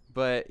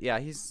 but yeah,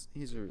 he's a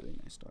really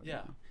nice dog. Yeah.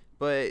 now.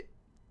 But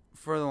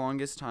for the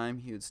longest time,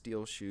 he would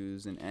steal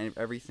shoes and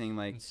everything.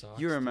 Like And socks,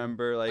 you too.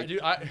 remember, I like do.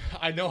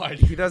 I know. I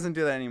do. he doesn't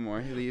do that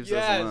anymore. He leaves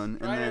Yes, us alone.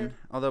 And Ryder. then,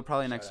 although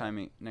probably Shout next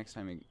out.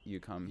 time you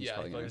come, he's Yeah,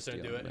 probably he's gonna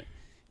probably steal. gonna do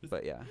it.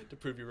 But yeah, To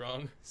prove you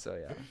wrong. so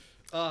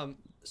yeah.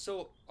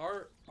 So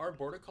our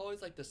border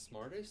collies like the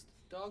smartest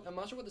dog? I'm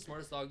not sure what the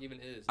smartest dog even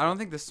is. I don't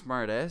think the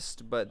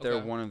smartest, but they're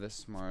Okay. one of the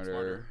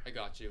smarter. I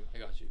got you.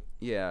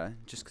 Yeah,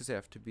 just because they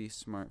have to be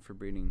smart for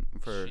breeding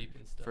for Sheep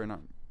and stuff. for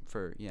not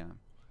for yeah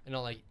And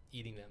not like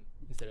eating them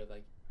instead of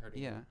like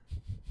hurting yeah.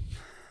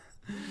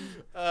 them.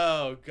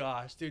 Oh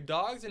gosh, dude,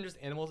 dogs and just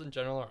animals in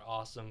general are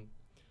awesome.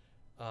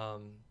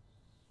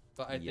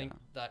 But I think Yeah.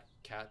 that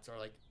cats are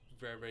like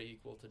very very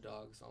equal to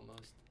dogs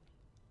almost.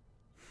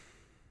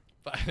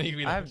 But I think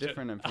we I have should-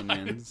 different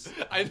opinions.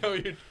 I know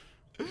you.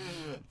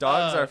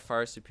 Dogs Uh, are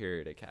far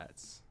superior to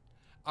cats.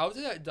 I would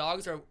say that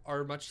dogs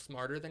are much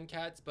smarter than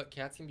cats, but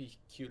cats can be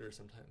cuter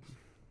sometimes.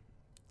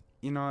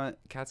 You know what?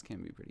 Cats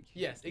can be pretty cute.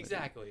 Yes, but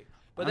exactly.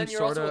 But I'm then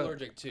you're also sorta-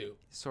 allergic too,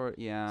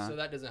 Yeah. so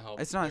that doesn't help.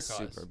 It's your not cause.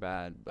 super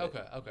bad. But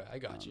Okay, I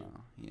got don't you.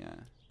 know. Yeah.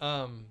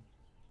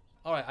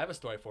 All right, I have a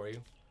story for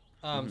you.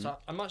 Mm-hmm. So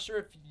I'm not sure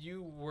if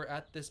you were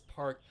at this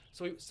park.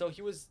 So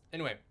he was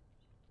anyway.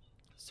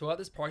 So at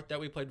this park that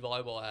we played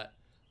volleyball at,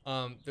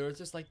 there was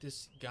just like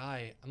this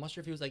guy. I'm not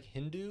sure if he was like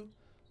Hindu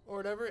or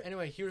whatever.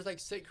 Anyway, he was like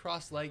sit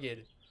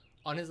cross-legged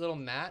on his little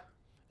mat,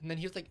 and then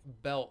he was like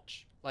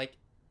belch like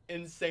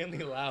insanely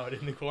loud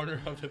in the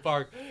corner of the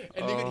park,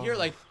 and you could hear Oh.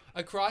 like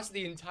across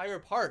the entire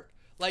park.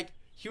 Like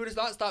he would just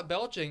not stop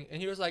belching,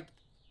 and he was like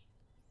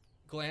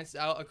glanced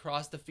out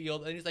across the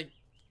field, and he's like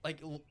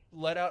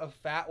let out a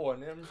fat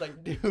one, and I'm just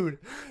like, dude,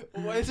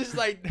 why is this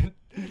like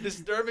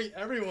disturbing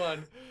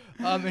everyone?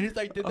 And he's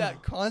like did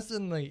that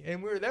constantly,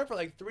 and we were there for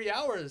like 3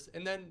 hours,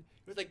 and then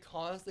he was like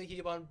constantly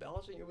keep on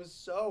belching. It was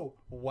so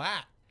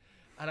whack.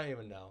 I don't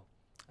even know.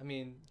 I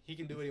mean, he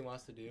can do what he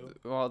wants to do.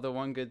 Well, the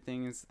one good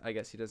thing is, I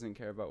guess he doesn't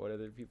care about what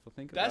other people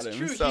think That's about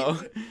him. true. So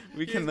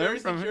we He's can very learn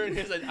from secure in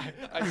him. his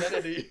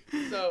identity.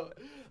 So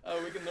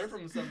we can learn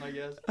from him something, I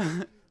guess.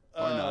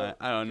 Or not.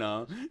 I don't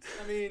know.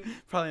 I mean,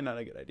 Probably not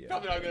a good idea.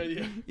 probably not a good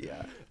idea.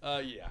 Yeah.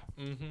 Yeah.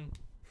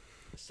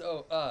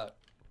 So,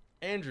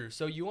 Andrew,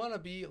 so you want to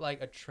be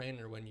like a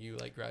trainer when you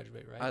like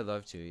graduate, right? I'd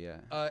love to. Yeah.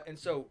 And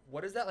so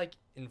what does that like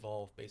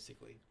involve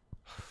basically?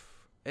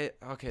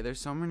 Okay, there's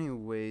so many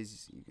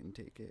ways you can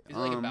take it. Is it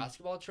like a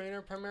basketball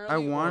trainer primarily? I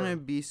want or- to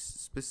be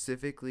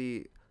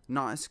specifically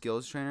not a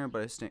skills trainer,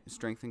 but a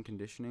strength and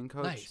conditioning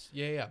coach. Nice.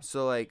 Yeah.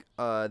 So like,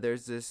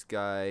 there's this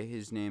guy.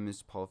 His name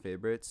is Paul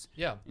Fabritz,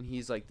 Yeah. and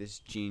he's like this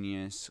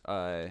genius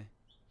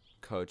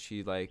coach.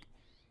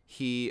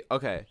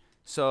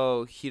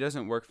 So he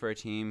doesn't work for a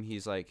team.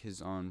 He's like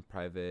his own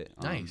private.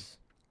 Nice.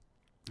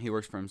 He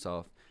works for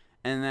himself,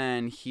 and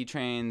then he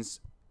trains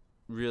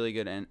really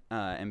good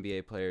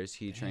NBA players.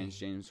 He trains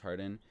James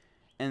Harden,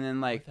 and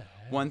then like What the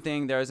heck? one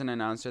thing, there was an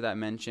announcer that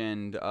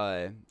mentioned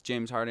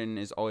James Harden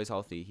is always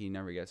healthy. He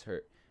never gets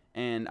hurt,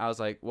 and I was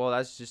like, well,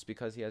 that's just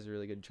because he has a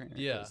really good trainer.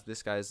 Yeah. 'Cause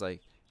this guy's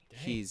like, Dang.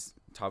 he's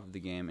top of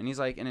the game, and he's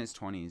like in his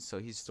 20s, so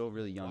he's still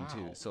really young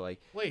too. Wow. So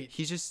like, Wait.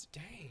 he's just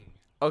Dang.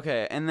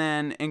 okay. And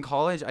then in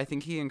college, I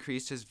think he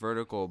increased his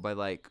vertical by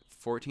like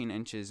 14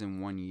 inches in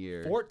 1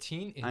 year.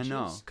 14 inches. I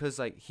know, cause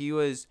like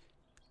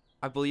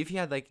I believe he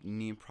had like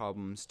knee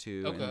problems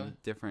too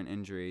and different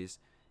injuries,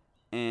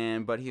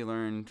 but he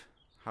learned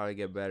how to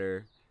get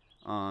better,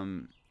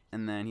 and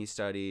then he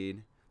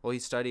studied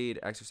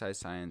exercise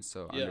science,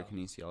 so under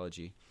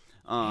kinesiology,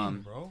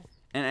 Damn, bro.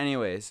 and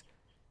anyways,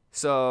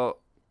 so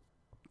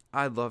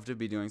I'd love to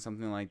be doing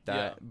something like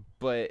that,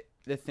 but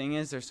the thing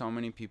is, there's so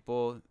many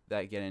people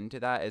that get into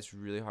that, it's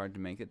really hard to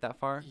make it that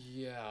far.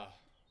 Yeah.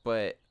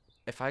 But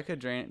if I could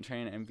train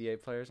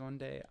NBA players one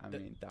day, I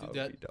mean, that would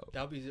be dope.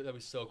 That'd be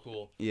so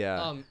cool.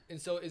 Yeah. And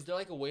so is there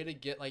like a way to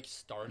get like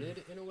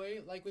started in a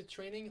way like with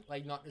training,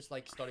 like not just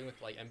like starting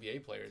with like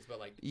NBA players, but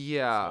like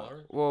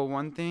smaller? Well,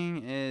 one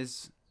thing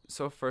is,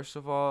 so first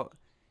of all,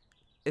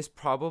 it's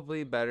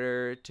probably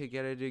better to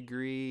get a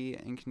degree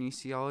in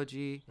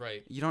kinesiology.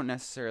 Right. You don't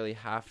necessarily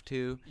have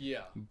to.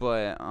 Yeah.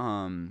 But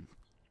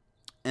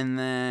and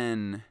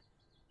then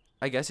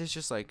I guess it's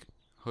just like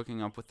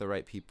hooking up with the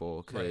right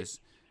people, cuz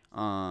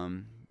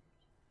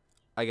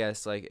I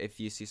guess like if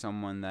you see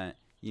someone that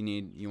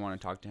you want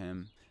to talk to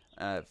him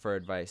for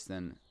advice,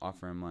 then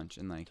offer him lunch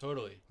and like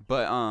Totally.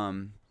 But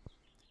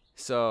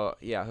so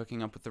yeah,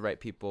 hooking up with the right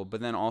people, but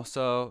then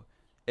also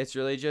it's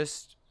really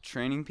just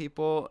training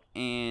people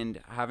and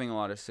having a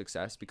lot of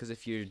success, because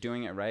if you're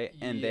doing it right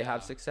and they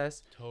have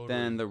success,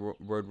 then the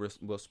word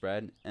will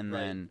spread, and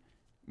then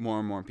more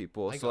and more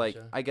people. So like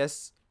I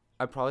guess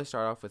I'd probably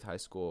start off with high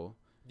school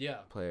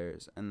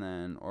players, and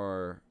then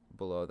or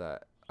below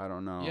that, I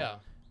don't know. Yeah.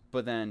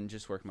 But then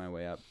just work my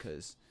way up,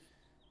 because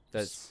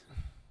that's,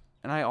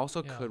 and I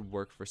also could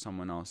work for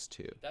someone else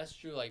too. That's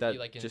true. Like that, be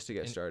like just to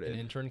get started. An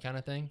intern kind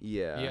of thing.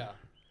 Yeah.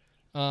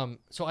 Yeah.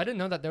 So I didn't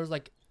know that there was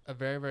like a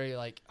very, very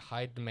like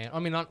high demand. I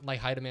mean, not like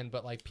high demand,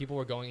 but like people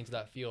were going into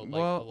that field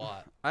like a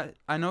lot.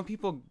 I know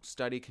people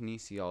study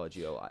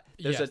kinesiology a lot.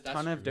 There's a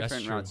ton of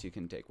different routes you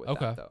can take with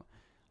that though.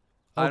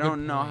 I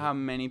don't know how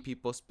many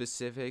people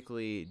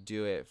specifically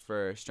do it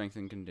for strength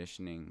and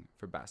conditioning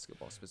for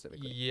basketball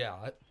specifically.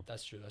 Yeah,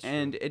 that's true.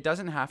 And it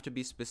doesn't have to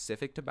be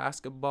specific to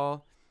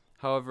basketball.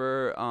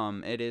 However,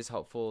 it is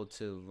helpful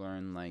to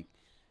learn like,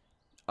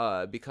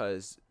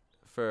 because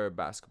for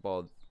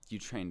basketball you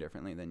train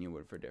differently than you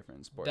would for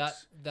different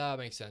sports. That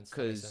makes sense.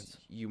 Because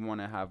you want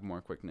to have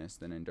more quickness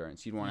than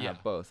endurance. You'd want to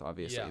have both,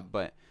 obviously. Yeah.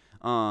 But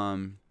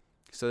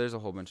so there's a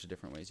whole bunch of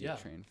different ways you can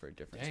train for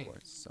different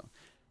sports. So.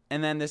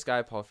 And then this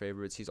guy, Paul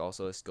Favorites, he's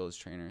also a skills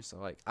trainer. So,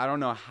 like, I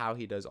don't know how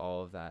he does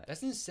all of that.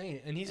 That's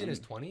insane. And he's in his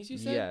 20s, you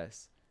said?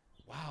 Yes.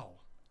 Wow.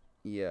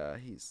 Yeah,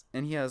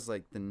 he has,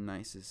 like, the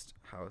nicest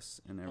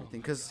house and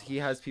everything. Because he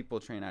has people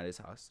train at his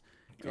house.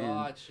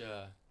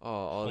 Gotcha. And,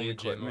 all the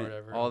equipment.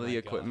 All the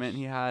equipment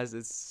he has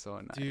is so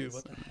nice. Dude,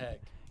 what the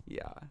heck?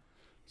 Yeah.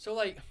 So,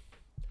 like,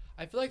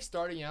 I feel like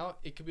starting out,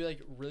 it could be,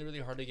 like, really, really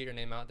hard to get your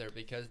name out there,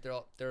 because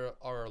there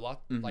are a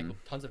lot, like,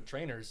 tons of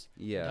trainers.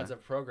 Yeah. Tons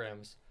of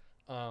programs.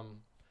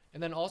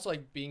 And then also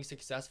like being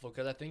successful,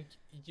 because I think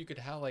you could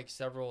have like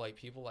several like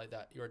people like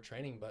that you're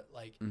training, but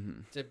like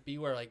to be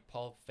where like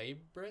Paul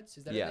Favorites,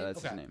 is that his name?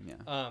 That's his name.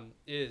 Yeah.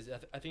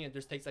 I think it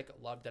just takes like a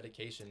lot of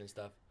dedication and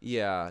stuff.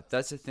 Yeah,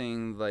 that's the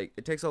thing. Like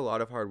it takes a lot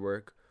of hard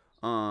work.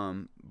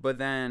 But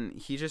then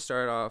he just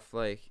started off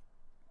like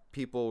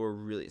people were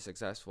really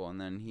successful, and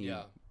then he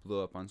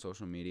blew up on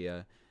social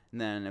media. And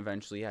then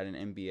eventually he had an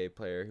NBA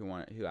player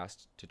who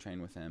asked to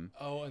train with him.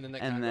 Oh, and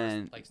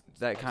then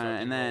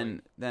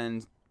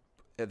then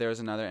there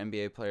was another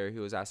NBA player who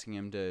was asking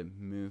him to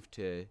move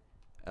to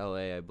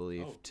LA, I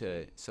believe,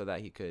 so that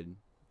he could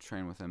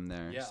train with him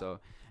there. Yeah. So,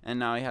 and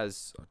now he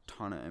has a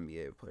ton of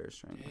NBA players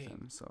training with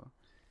him. So,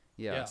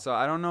 yeah. So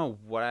I don't know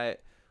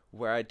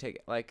where I'd take,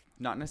 like,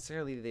 not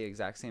necessarily the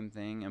exact same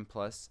thing, and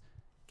plus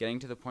getting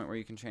to the point where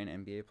you can train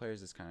NBA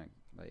players is kind of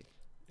like,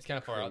 it's kind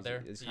of far out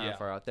there. It's kind of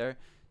far out there.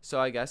 So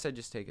I guess I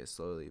just take it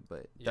slowly,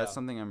 but that's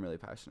something I'm really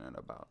passionate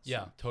about. So.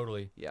 Yeah,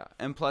 totally. Yeah,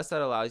 and plus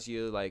that allows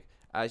you, like,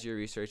 as you're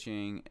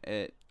researching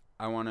it,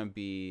 I want to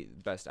be the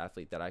best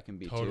athlete that I can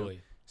be too.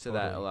 So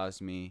that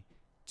allows me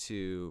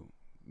to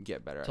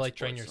get better. To like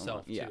train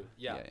yourself too.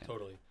 Yeah,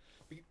 Totally.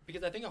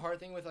 Because I think a hard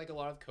thing with like a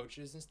lot of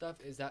coaches and stuff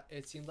is that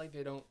it seems like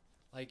they don't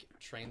like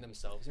train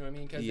themselves. You know what I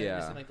mean? Because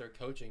they seem like they're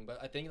coaching, but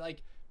I think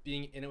like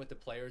being in it with the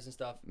players and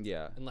stuff.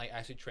 Yeah. And like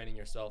actually training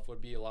yourself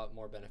would be a lot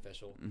more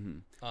beneficial.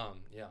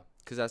 Yeah.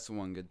 Because that's the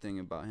one good thing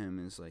about him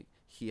is like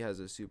he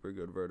has a super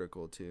good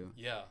vertical too.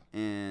 Yeah.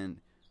 And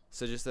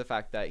so just the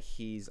fact that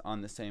he's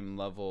on the same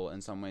level in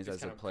some ways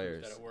as the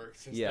players. That it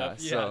works and stuff.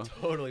 Yeah,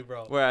 totally,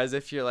 bro. Whereas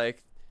if you're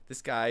like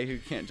this guy who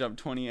can't jump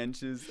 20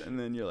 inches, and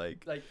then you're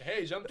like,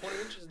 hey, jump 20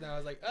 inches now. I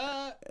was like,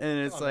 and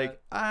it's come on,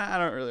 like, I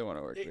don't really want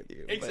to work with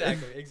you. But-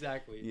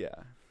 Exactly. Yeah.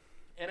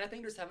 And I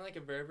think just having like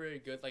a very, very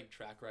good like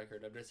track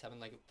record of just having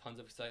like tons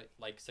of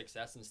like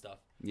success and stuff.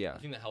 Yeah. I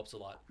think that helps a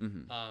lot.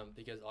 Mm-hmm.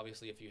 Because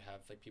obviously if you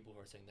have like people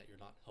who are saying that you're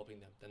not helping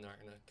them, then they're not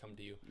gonna come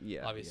to you.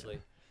 Yeah. Obviously.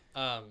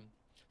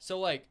 So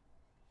like,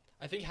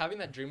 I think having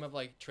that dream of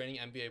like training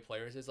NBA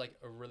players is like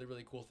a really,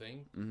 really cool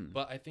thing. Mm-hmm.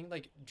 But I think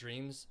like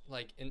dreams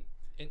like in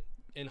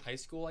high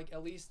school, like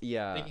at least,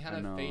 Yeah. they can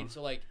kind of fade.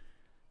 So like,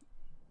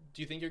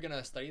 do you think you're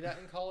gonna study that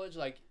in college,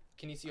 like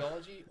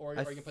kinesiology, or are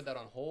you gonna put that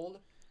on hold?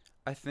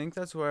 I think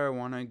that's where I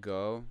want to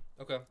go.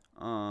 Okay.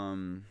 I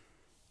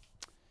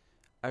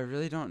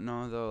really don't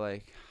know though,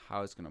 like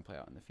how it's gonna play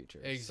out in the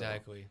future.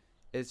 Exactly. So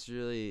it's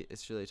really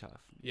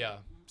tough. Yeah.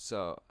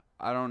 So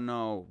I don't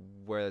know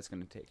where that's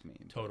gonna take me.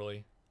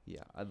 Totally.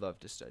 Yeah, I'd love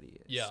to study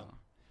it. Yeah.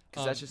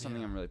 Because that's just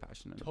something I'm really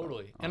passionate about.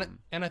 Totally.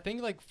 And I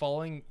think like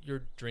following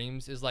your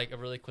dreams is like a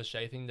really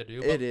cliche thing to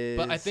do. It is.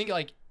 But I think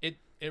like it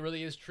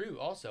really is true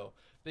also.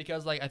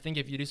 Because like I think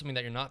if you do something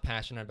that you're not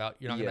passionate about,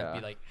 you're not gonna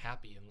be like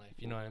happy in life.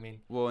 You know what I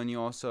mean? Well, and you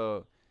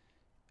also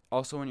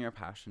when you're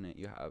passionate,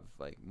 you have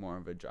like more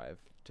of a drive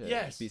to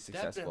be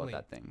successful definitely.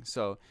 at that thing.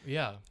 So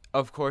yeah,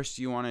 of course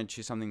you want to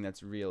choose something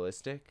that's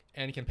realistic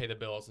and can pay the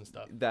bills and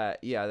stuff.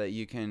 that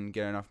you can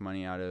get enough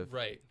money out of.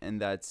 Right.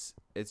 And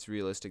it's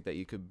realistic that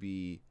you could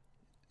be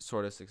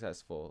sort of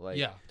successful. Like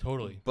yeah,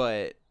 totally.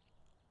 But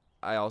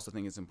I also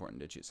think it's important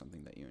to choose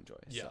something that you enjoy.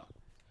 Yeah.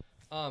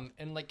 So.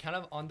 And like kind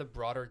of on the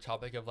broader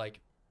topic of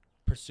like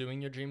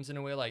pursuing your dreams in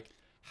a way, like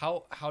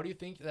how do you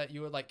think that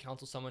you would like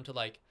counsel someone to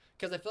like,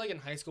 because I feel like in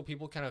high school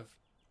people kind of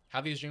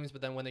have these dreams, but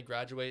then when they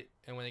graduate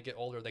and when they get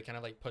older, they kind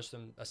of like push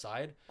them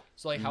aside.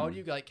 So like how would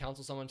you like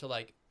counsel someone to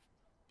like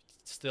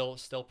still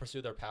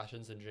pursue their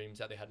passions and dreams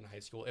that they had in high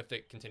school if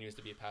it continues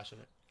to be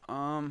passionate?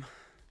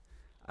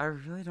 I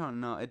really don't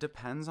know. It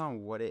depends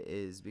on what it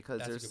is,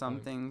 because there's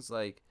some things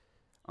like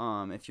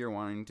if you're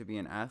wanting to be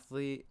an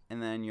athlete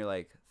and then you're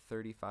like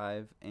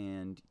 35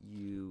 and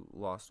you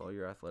lost all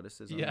your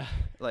athleticism. Yeah.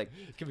 Like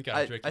it can be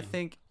kind of tricky. I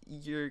think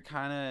you're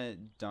kind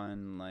of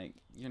done. Like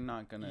you're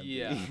not gonna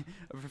be a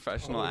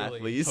professional totally,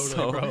 athlete.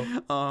 So bro.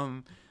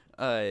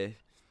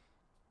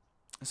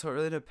 So it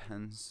really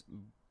depends.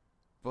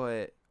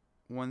 But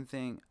one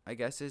thing I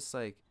guess is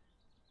like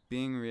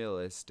being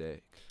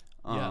realistic.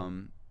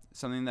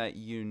 Something that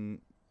you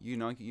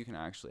know you can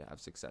actually have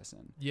success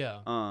in.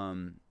 Yeah.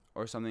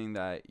 Or something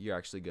that you're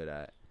actually good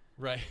at.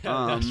 Right.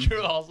 That's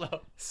true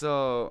also.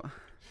 So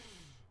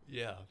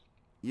yeah.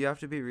 You have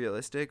to be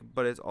realistic,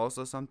 but it's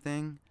also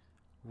something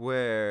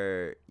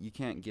where you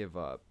can't give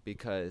up,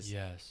 because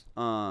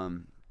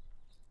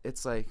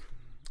it's like,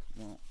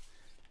 well,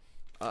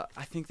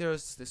 I think there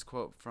was this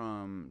quote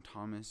from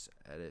Thomas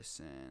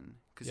Edison,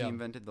 because he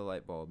invented the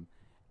light bulb,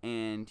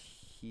 and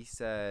he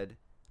said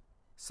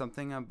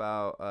something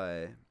about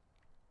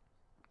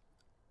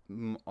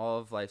all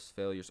of life's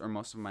failures, or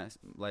most of my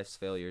life's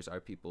failures,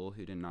 are people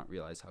who did not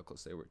realize how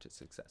close they were to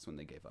success when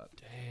they gave up.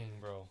 Dang,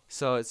 bro.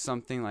 So it's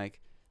something like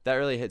that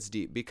really hits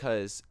deep,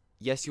 because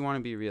yes, you want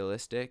to be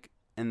realistic,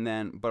 and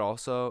then but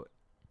also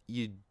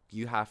you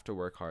have to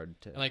work hard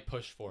to and like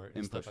push for it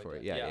and stuff push like for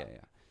it. that. Yeah.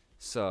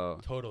 So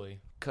totally.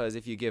 Because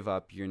if you give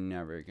up, you're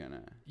never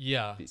gonna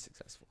be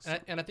successful. So.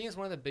 And I think it's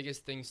one of the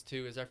biggest things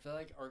too is I feel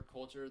like our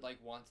culture like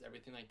wants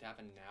everything like to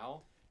happen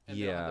now. And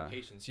they don't have the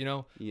patience, you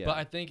know? Yeah. But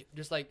I think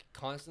just like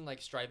constant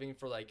like striving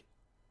for like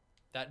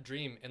that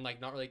dream and like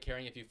not really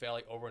caring if you fail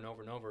like over and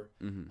over and over.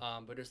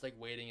 Mm-hmm. But just like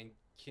waiting and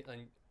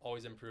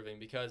always improving,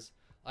 because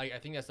like I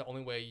think that's the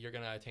only way you're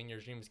gonna attain your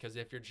dreams. Because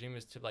if your dream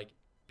is to like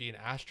be an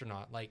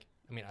astronaut, like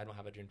I mean I don't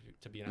have a dream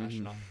to be an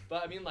astronaut,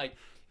 but I mean like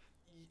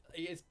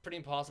it's pretty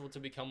impossible to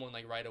become one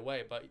like right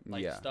away. But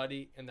like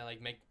study and then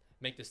like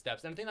make the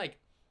steps. And I think like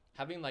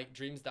having like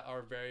dreams that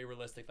are very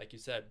realistic, like you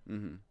said,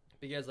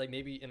 because like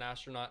maybe an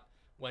astronaut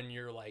when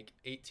you're like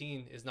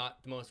 18 is not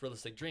the most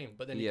realistic dream,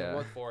 but then you can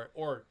work for it,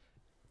 or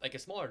like a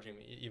smaller dream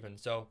even.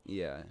 So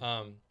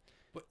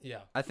but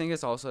I think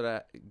it's also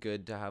that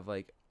good to have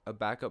like a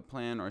backup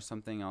plan or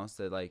something else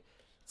that like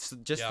so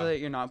that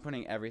you're not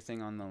putting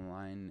everything on the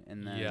line,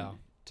 and then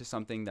to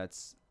something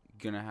that's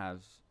gonna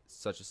have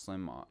such a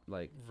slim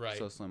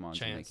so slim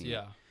odds of making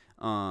it.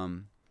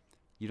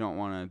 You don't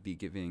want to be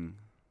giving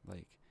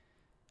like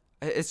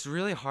it's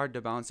really hard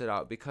to balance it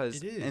out,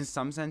 because in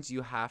some sense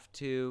you have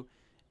to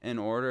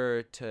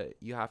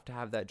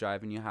have that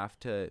drive, and you have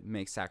to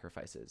make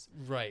sacrifices.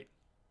 Right.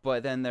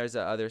 But then there's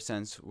the other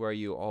sense where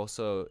you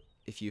also,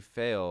 if you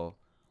fail,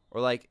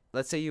 or like,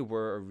 let's say you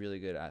were a really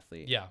good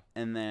athlete. Yeah.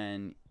 And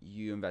then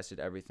you invested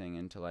everything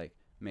into like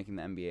making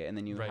the NBA, and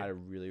then you had a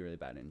really, really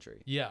bad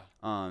injury. Yeah.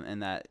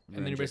 And that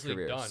ruined your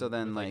career. Done so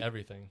then like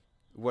everything.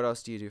 What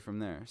else do you do from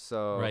there?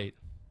 So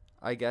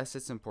I guess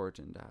it's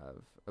important to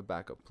have a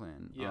backup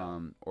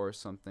plan. Or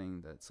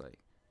something that's like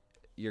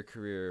your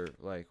career,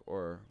 like,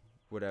 or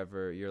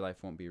whatever, your life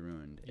won't be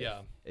ruined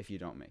if you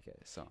don't make it.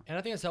 So and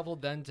I think it's helpful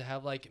then to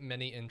have like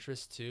many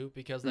interests too,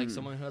 because like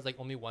someone who has like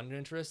only one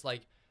interest,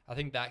 like I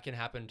think that can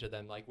happen to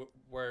them, like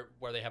where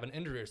they have an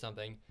injury or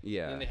something.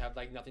 Yeah. And then they have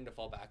like nothing to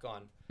fall back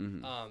on.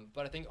 Mm-hmm.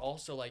 But I think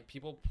also like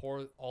people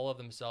pour all of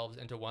themselves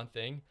into one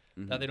thing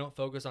Mm-hmm. that they don't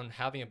focus on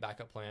having a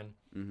backup plan.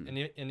 Mm-hmm.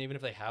 And even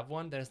if they have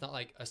one, then it's not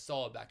like a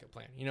solid backup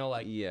plan. You know,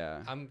 like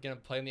Yeah. I'm gonna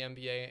play in the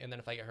NBA, and then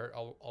if I get hurt,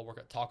 I'll work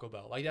at Taco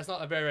Bell. Like that's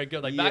not a very, very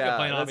good like backup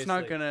plan. That's Obviously,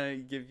 not gonna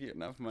give you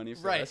enough money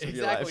for the right? rest of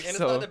Exactly, your life. and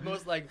So it's not the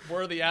most like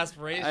worthy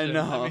aspiration. I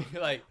know. mean,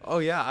 like, oh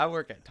yeah, I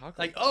work at Taco.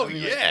 like Bell. oh I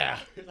mean, yeah,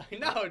 like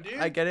no, dude.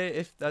 I get it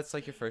if that's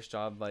like your first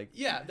job. Like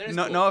yeah, then it's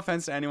no, cool. no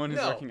offense to anyone who's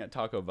No. working at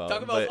Taco Bell.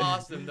 Taco Bell's but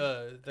awesome.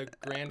 The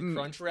Grand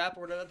Crunch Wrap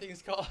or whatever that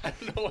thing's called. I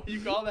don't know what you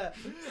call that.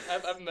 I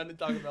haven't been to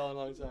Taco Bell in a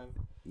long time.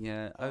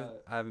 Yeah, I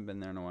haven't been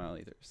there in a while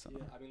either. So.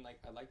 Yeah, I mean, like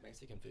I like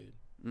Mexican food.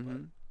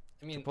 Mm-hmm.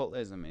 I mean, Chipotle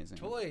is amazing.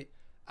 Chipotle.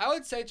 I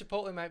would say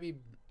Chipotle might be.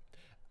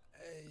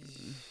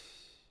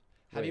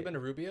 Have you Wait. been to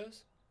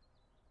Rubio's?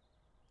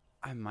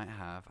 I might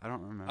have. I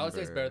don't remember. I would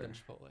say it's better than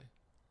Chipotle.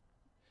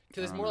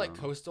 Because it's I more don't like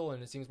know. coastal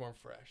and it seems more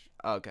fresh.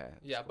 Okay.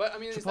 Yeah, but I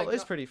mean, it's Chipotle like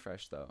is not- pretty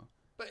fresh though.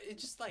 But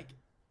it's just like,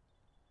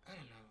 I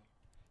don't know.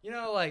 You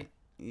know, like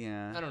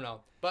Yeah. I don't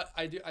know. But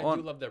I do Well,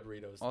 love their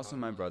burritos. Also,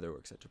 my brother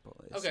works at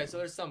Chipotle. Okay, so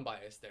there's some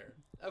bias there.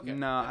 Okay.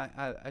 No,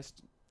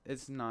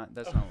 it's not.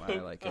 That's not why I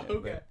like it.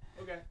 Okay.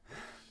 but- Okay.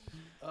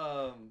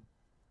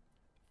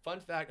 Fun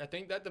fact: I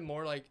think that the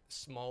more like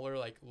smaller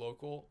like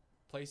local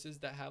places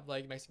that have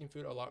like Mexican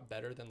food are a lot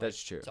better than like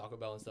That's true. Taco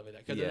Bell and stuff like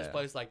that. Because there's Yeah.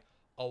 places like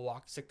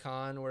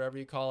Awaxacan or whatever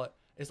you call it.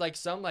 It's like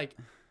some like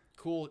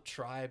cool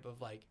tribe of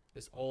like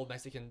this old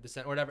Mexican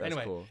descent or whatever. That's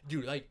Anyway, cool.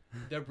 dude, like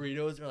their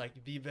burritos are like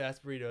the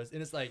best burritos,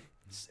 and it's like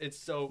it's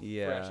so fresh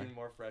Yeah. and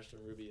more fresh than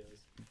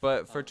Rubio's.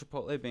 But for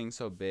Chipotle being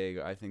so big,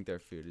 I think their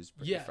food is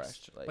pretty Yes,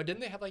 fresh. Like, but didn't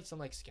they have like some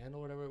like scandal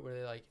or whatever where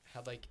they like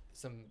had like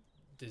some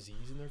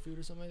disease in their food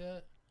or something like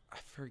that? I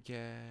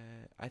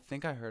forget. I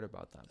think I heard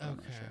about that. But I'm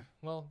not Okay. sure.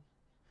 Well,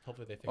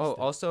 hopefully they fixed Oh, it.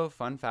 also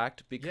fun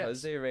fact: because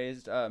Yes. they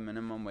raised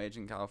minimum wage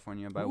in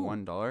California by Ooh.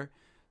 $1,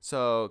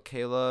 so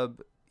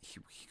Caleb,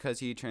 because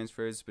he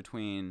transfers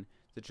between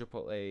the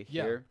Chipotle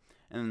Yeah. here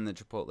and then the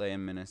Chipotle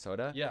in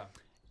Minnesota, Yeah.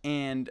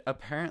 and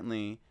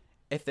apparently,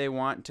 if they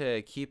want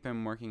to keep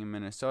him working in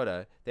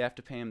Minnesota, they have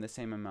to pay him the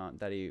same amount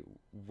that he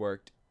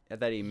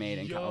made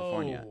in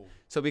California. Yo.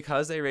 So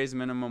because they raised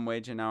minimum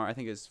wage an hour, I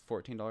think it's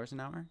 $14 an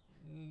hour.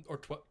 Or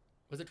 12.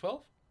 Was it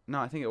 12? No,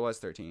 I think it was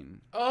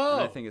 13. Oh.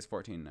 And I think it's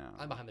 14 now.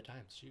 I'm behind the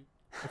times. Shoot.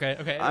 Okay.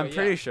 Okay. I'm anyway,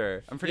 pretty yeah.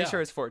 sure. I'm pretty Yeah.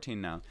 sure it's 14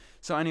 now.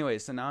 So anyway,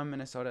 so now in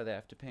Minnesota they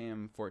have to pay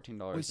him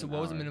 $14 Wait. So an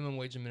what was the hour. minimum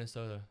wage in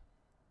Minnesota?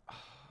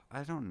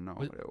 I don't know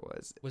Was- what it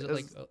was. Was it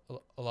like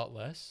a lot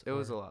less? It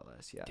was a or- lot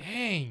less, yeah.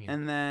 Dang.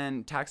 And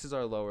then taxes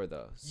are lower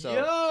though. So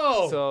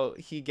Yo. so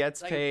he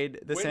gets Like, paid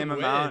the same win-win.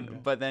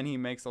 amount, but then he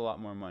makes a lot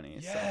more money.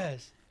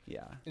 yes. So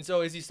yeah. And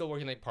so is he still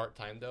working like part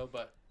time though?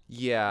 But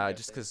Yeah, Yeah,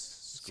 just they- because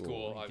school,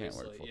 school, he can't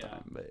work obviously, full yeah.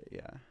 time. But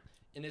yeah.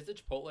 and is the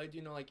Chipotle? Do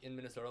you know like in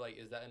Minnesota like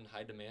is that in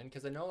high demand?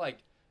 Because I know like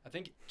I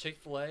think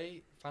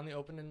Chick-fil-A finally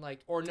opened in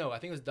like or no I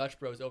think it was Dutch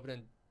Bros opened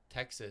in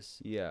Texas.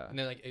 Yeah. And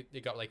then like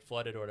it got like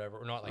flooded or whatever,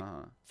 or not like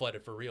Uh-huh.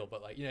 flooded for real,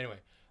 but like anyway.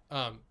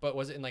 But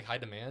was it in like high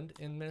demand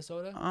in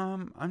Minnesota?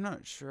 I'm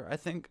not sure. I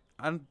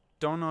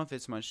don't know if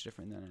it's much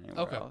different than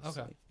anywhere Okay, else.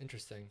 okay, Like,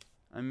 interesting.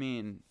 I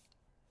mean,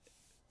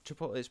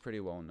 Chipotle is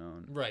pretty well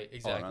known Right,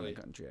 all around exactly.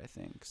 the country, I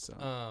think. So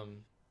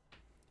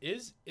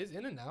Is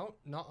In-N-Out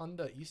not on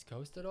the East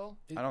Coast at all?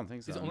 I don't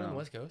think so. Is it only on no. the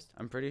West Coast?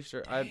 I'm pretty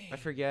sure. I Dang.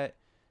 forget.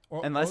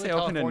 Or Unless only they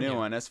open a new California?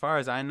 one. As far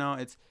as I know,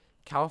 it's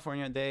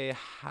California.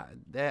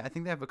 I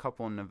think they have a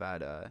couple in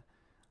Nevada.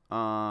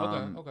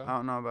 okay. I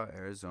don't know about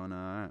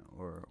Arizona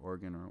or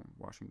Oregon or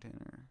Washington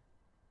or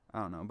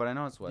I don't know, but I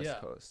know it's West Yeah.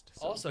 Coast.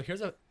 So. Also,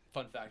 here's a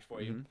fun fact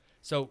for you. Mhm.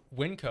 So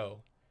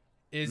Winco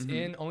is Mhm.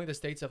 in only the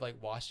states of like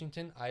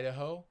Washington,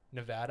 Idaho,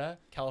 Nevada,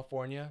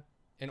 California,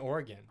 and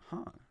Oregon.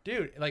 Huh.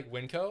 Dude, like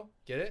Winco,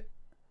 get it?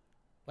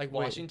 Like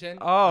Wait. Washington,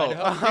 Oh, Idaho.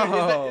 Dude, is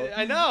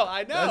that- oh.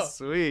 I know. That's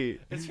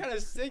sweet. It's kind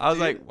of sick. I was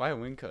dude. like, why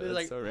Winco? They're That's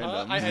like, so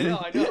huh? random.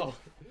 I know.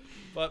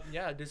 But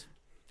yeah, just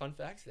fun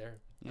facts there.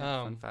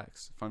 Yeah, Um,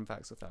 Fun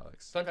facts with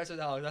Alex. Fun facts with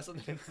Alex. That's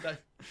something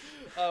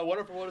that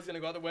Wonderful World is gonna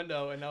go out the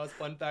window, and now it's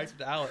fun facts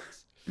with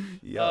Alex.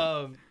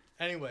 Yeah.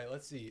 Anyway,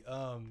 let's see.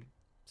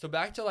 So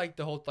back to like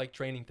the whole like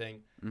training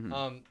thing.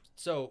 Mhm.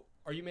 So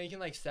are you making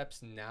like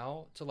steps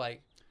now to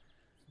like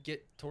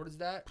get towards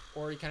that,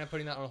 or are you kind of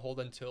putting that on hold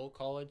until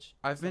college?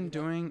 I've been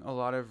Something like doing a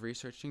lot of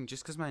researching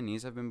just because my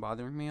knees have been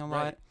bothering me a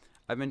lot. Right.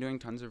 I've been doing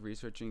tons of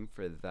researching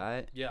for that.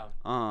 that? Yeah.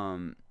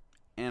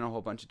 And a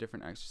whole bunch of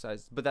different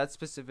exercises. But that's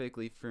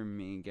specifically for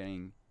me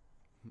getting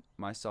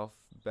myself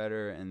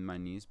better and my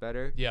knees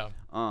better. Yeah.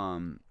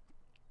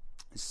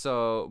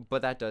 So,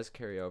 but that does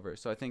carry over.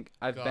 So I think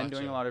I've been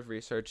doing Gotcha. a lot of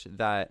research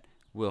that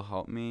will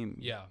help me.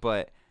 Yeah.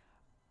 But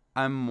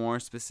I'm more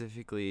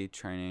specifically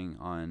training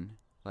on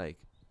like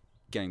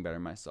getting better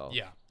myself.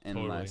 Yeah. And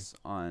totally. less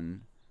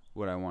on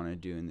what I want to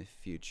do in the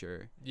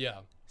future.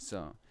 Yeah.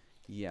 So,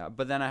 yeah.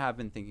 But then I have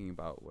been thinking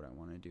about what I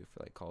want to do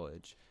for like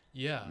college.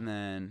 Yeah. And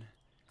then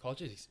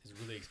College is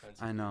really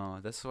expensive. I know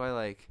that's why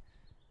like,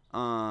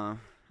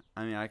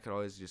 I mean, I could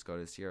always just go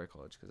to Sierra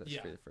College because that's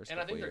Yeah. for the first And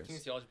I couple think their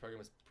years. kinesiology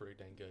program is pretty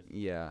dang good.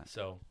 Yeah.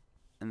 So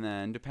And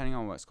then depending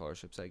on what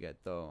scholarships I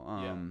get, though,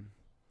 Yeah.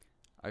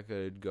 I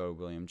could go to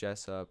William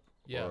Jessup.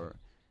 Yeah. Or,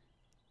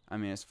 I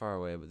mean, it's far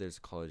away, but there's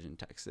a college in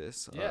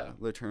Texas. Yeah.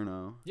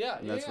 Laterno. yeah,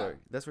 And yeah,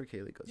 that's where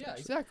Kaylee goes. yeah,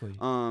 actually. exactly.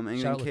 And then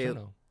Shout out Caleb.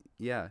 Letourneau.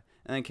 Yeah.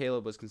 And then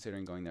Caleb was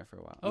considering going there for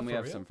a while. Oh, and we for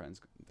have real? some friends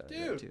that are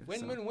there Dude, too. win,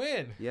 so. win,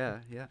 win. Yeah.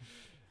 Yeah.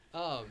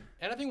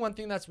 And I think one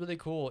thing that's really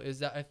cool is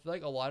that I feel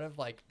like a lot of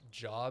like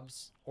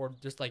jobs or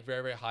just like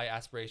very, very high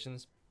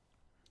aspirations,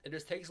 it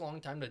just takes a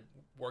long time to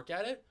work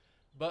at it.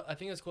 But I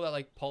think it's cool that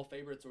like Paul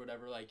Favorites or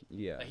whatever, like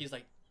Yeah. that he's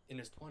like in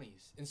his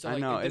 20s, and so I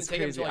like know, it didn't it's take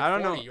him crazy. to like I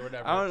don't 40 know. or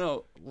whatever.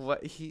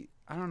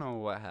 I don't know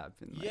what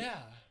happened. Like,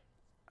 Yeah.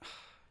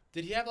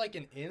 Did he have like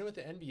an in with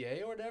the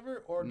NBA or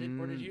whatever, or did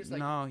he just like?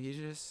 No, he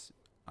just.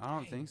 I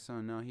don't Dang. think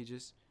so. No, he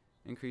just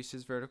increased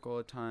his vertical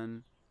a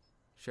ton,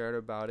 shared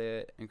about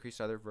it,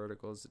 increased other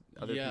people's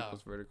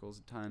verticals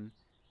a ton,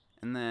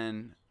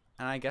 and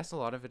I guess a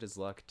lot of it is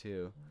luck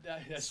too.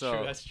 That's So-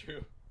 true. That's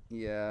true.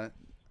 Yeah.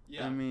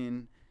 Yeah. I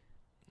mean,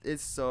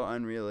 it's so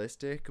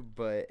unrealistic,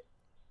 but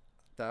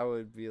that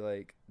would be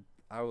like,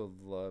 I would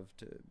love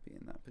to be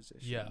in that position.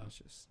 Yeah. It's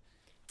just.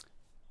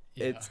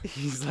 Yeah.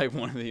 He's like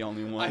one of the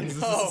only ones.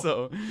 know.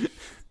 So.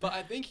 But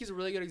I think he's a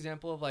really good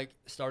example of like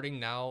starting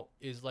now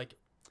is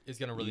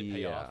gonna really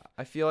pay off.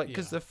 I feel like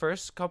because Yeah. the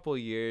first couple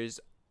years,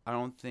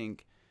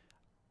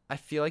 I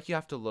feel like you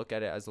have to look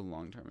at it as a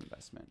long-term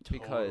investment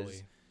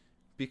Totally.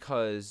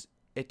 because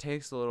it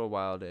takes a little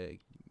while to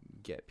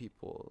get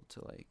people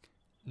to like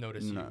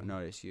Notice you.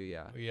 notice you,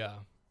 yeah, Yeah.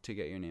 to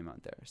get your name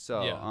out there.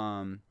 So,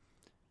 Yeah.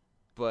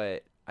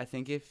 but I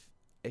think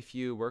if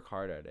you work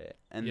hard at it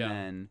and Yeah.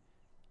 then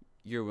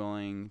you're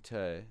willing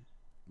to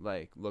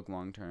like look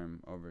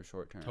long-term over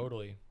short-term,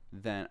 Totally.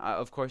 then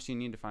of course you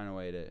need to find a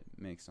way to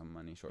make some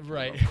money short-term,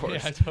 Right. of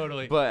course. Yeah.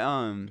 Totally.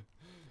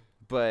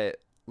 But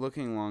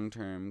looking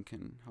long-term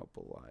can help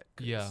a lot.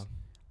 'Cause Yeah.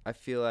 I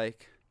feel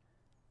like,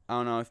 I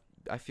don't know,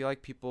 I feel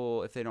like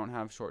people, if they don't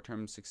have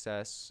short-term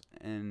success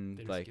and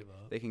They just like give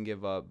up. they can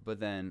give up, but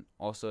then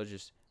also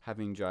just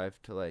having drive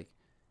to like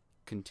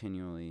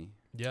continually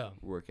Yeah.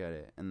 work at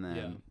it and then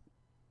Yeah.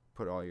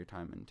 put all your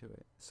time into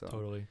it. So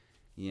Totally.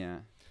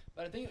 yeah.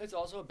 But I think it's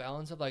also a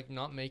balance of like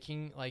not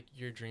making like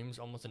your dreams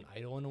almost an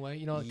idol in a way,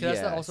 you know, 'cause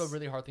that's also a Yes.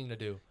 really hard thing to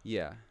do.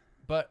 Yeah.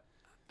 But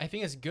I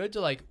think it's good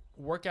to like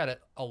work at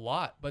it a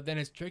lot, but then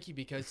it's tricky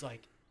because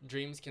like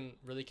dreams can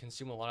really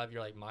consume a lot of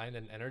your like mind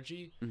and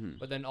energy, Hmm.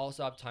 but then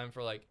also have time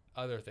for like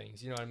other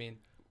things. You know what I mean?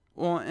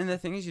 Well, and the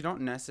thing is, you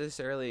don't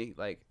necessarily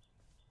like.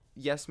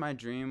 Yes, my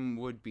dream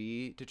would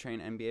be to train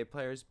NBA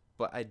players,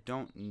 but I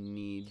don't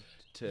need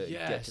to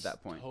get to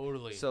that point.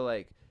 Totally. So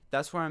like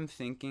that's where I'm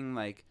thinking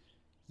like,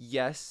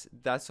 yes,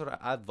 that's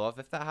what I'd love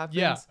if that happens.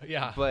 yeah,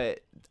 yeah,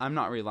 But I'm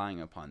not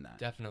relying upon that.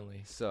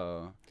 definitely.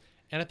 So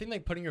And I think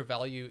like putting your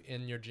value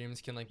in your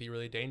dreams can like be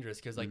really dangerous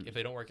because like Mhm. if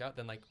they don't work out,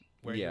 then like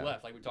where Yeah. you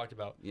left, like we talked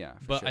about. yeah.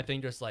 For But sure. I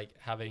think just like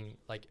having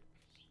like,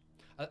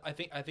 I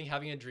think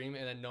having a dream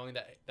and then knowing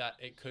that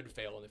it could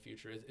fail in the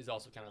future is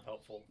also kind of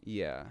helpful.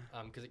 Yeah.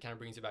 Because it kind of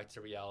brings you back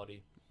to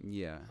reality.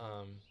 Yeah.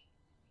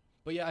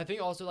 But yeah, I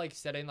think also like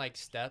setting like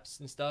steps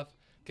and stuff.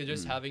 Because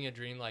just Mm. having a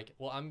dream like,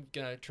 well, I'm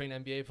gonna train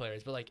NBA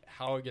players, but like,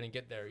 how are we gonna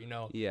get there? You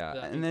know? Yeah. So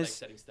I And think, like this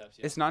setting steps.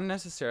 Yeah. it's not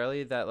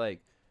necessarily that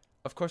like,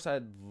 of course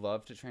I'd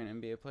love to train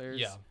NBA players.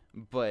 Yeah.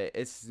 But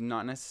it's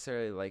not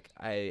necessarily like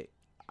I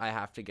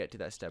have to get to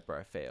that step where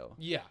I fail.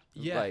 Yeah.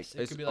 Yes. like, it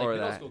it's- could be like or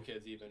middle that- school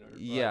kids even. Or,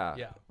 Yeah.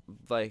 Yeah.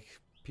 Like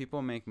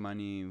people make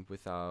money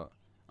without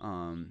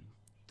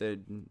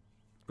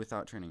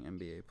without training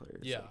NBA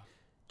players. Yeah. Like,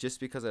 just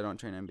because I don't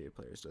train NBA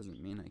players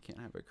doesn't mean I can't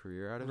have a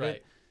career out of Right.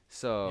 it.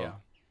 So Yeah.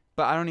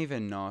 but I don't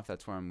even know if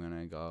that's where I'm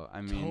gonna go.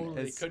 I mean,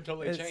 Totally. It could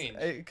totally change.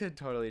 It could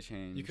totally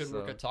change. You could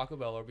work at Taco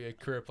Bell or be a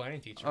career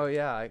planning teacher. Oh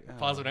yeah.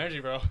 Positive energy,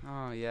 bro.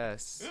 Oh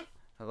yes.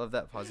 I love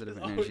that positive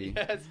Oh, energy.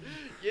 yes.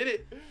 Get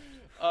it.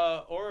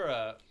 Or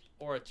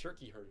a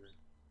turkey herder.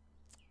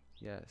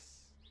 Yes.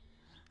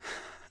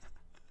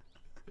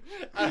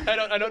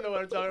 I don't know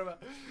what I'm talking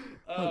about.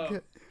 Okay.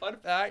 Fun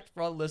fact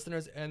for all the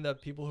listeners and the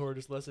people who are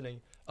just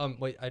listening.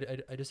 Wait,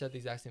 I just said the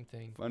exact same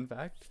thing. Fun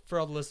fact. For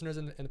all the listeners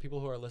and the people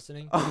who are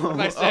listening. Oh, What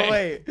am I saying?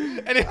 wait.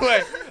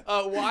 Anyway,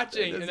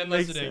 watching That and then doesn't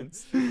make listening.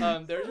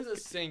 sense. There's just a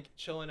sink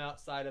chilling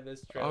outside of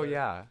this trailer. Oh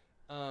yeah.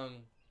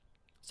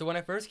 So when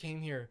I first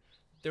came here,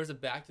 there was a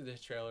back to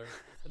this trailer,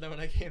 and then when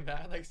I came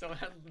back, like someone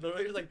had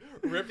literally just like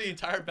ripped the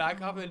entire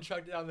back off and then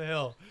chucked it down the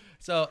hill.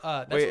 So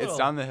that's Wait, a it's little-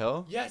 down the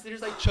hill? Yes, they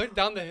just like chucked it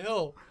down the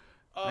hill.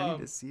 I need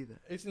to see that.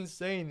 It's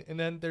insane. And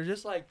then there's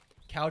just like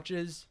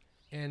couches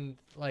and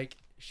like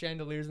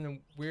chandeliers and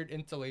then weird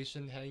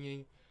insulation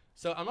hanging.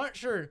 So I'm not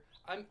sure.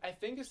 I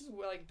think this is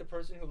where, like the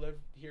person who lived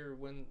here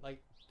when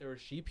like there were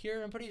sheep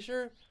here. I'm pretty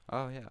sure.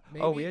 Oh yeah.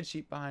 Oh, we Maybe? had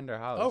sheep behind our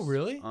house. Oh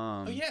really?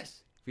 Oh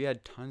Yes. We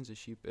had tons of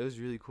sheep. It was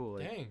really cool.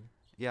 Like, Dang.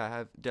 yeah, I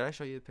have. Did I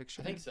show you the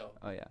picture? I think so.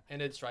 Oh yeah. And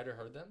did Strider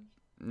herd them?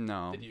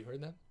 No. Did you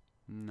herd them?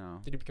 No.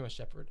 Did you become a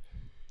shepherd?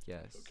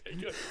 Yes. Okay,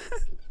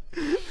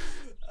 good.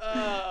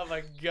 Oh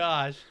my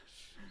gosh.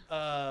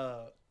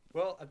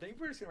 Well, I think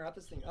we're just gonna wrap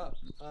this thing up.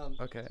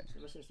 Okay. So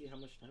I'm just gonna see how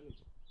much time we.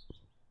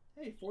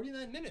 Hey,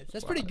 49 minutes.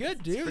 That's Wow, pretty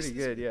good, dude. It's pretty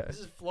good, yeah. This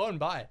is flowing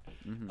by.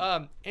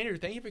 Mhm. Andrew,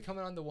 thank you for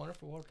coming on the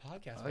Wonderful World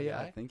podcast. Oh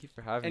yeah, guy. thank you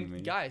for having And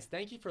me. guys,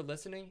 thank you for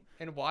listening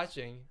and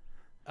watching,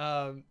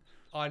 on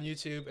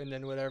YouTube and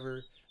then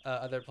whatever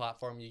other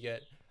platform you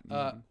get.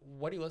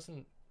 What do you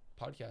listen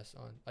podcasts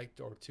on? Like,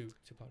 or to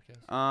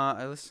podcasts?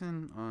 I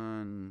listen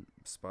on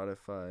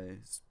Spotify.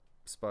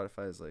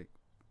 Spotify is like,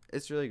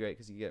 it's really great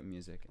because you get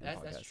music and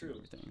podcasts That's true. and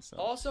everything. So.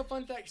 Also,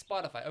 fun fact: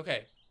 Spotify.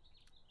 Okay,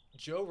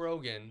 Joe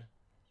Rogan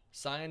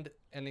signed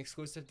an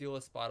exclusive deal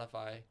with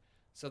Spotify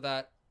so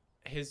that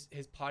his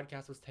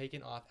podcast was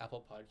taken off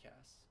Apple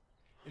Podcasts,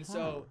 and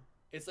so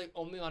it's like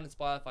only on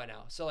Spotify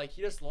now. So like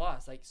he just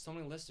lost like so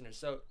many listeners.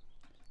 So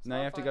Now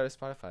you have to go to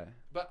Spotify.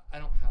 But I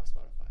don't have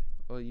Spotify.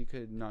 Well, you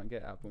could not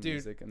get Apple Dude,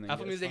 Music and then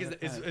Apple get Music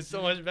is Spotify.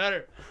 so much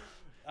better.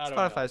 I don't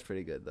Spotify's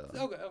pretty good though.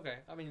 know. Okay.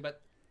 I mean,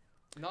 but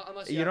not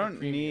unless You have the don't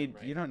premium, need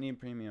right? you don't need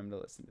premium to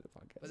listen to the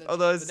But podcast. that's-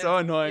 Although it's but so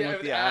then- annoying yeah,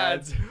 with the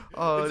ads.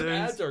 Oh, But the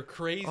there's ads are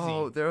crazy.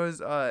 oh there was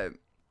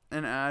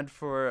an ad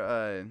for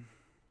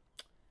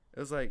it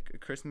was like a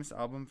Christmas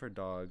album for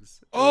dogs.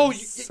 It Oh,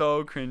 was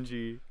so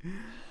cringy.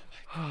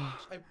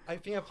 I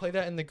think I played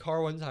that in the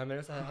car one time. And I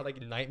just had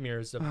like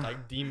nightmares of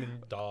like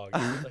demon dogs.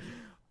 Like,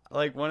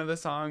 Like one of the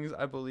songs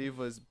I believe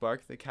was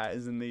 "Bark the Cat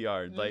is in the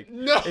Yard." Like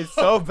no, it's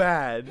so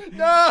bad.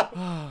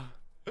 no.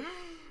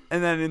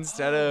 And then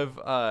instead of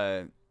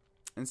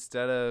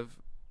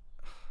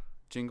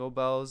Jingle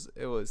Bells,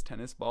 it was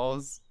tennis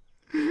balls.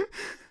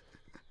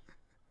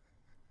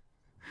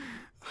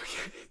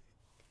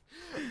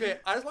 Okay,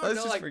 I just want to Let's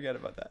know just like forget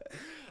about that.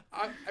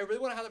 I really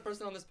want to have the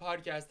person on this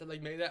podcast that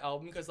like made that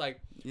album because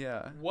like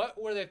Yeah.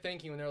 what were they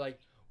thinking when they're like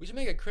we should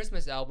make a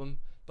Christmas album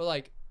but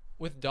like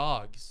with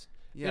dogs.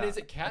 Yeah. And is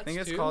it cats I think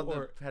it's too, called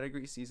or- the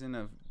Pedigree Season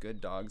of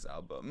Good Dogs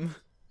album.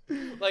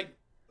 Like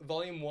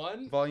volume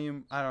 1?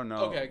 Volume, I don't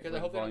know. Okay, because I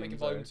what hope they don't make it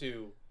volume volumes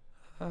 2.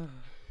 are.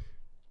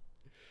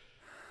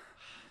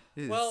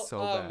 It is Well, so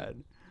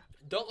bad.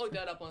 Don't look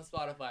that up on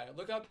Spotify.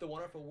 Look up the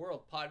Wonderful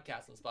World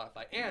podcast on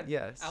Spotify and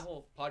Yes.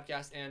 Apple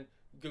Podcasts and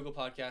Google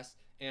Podcasts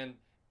and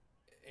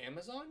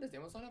Amazon. Does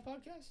Amazon have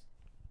podcasts?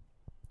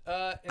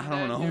 And I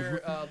then don't know.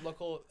 your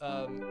local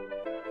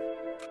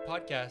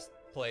podcast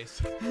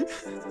place.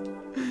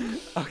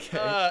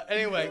 Okay.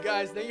 Anyway,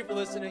 guys, thank you for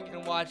listening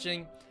and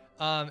watching.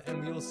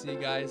 And we will see you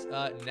guys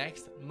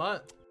next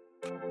month.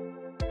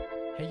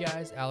 Hey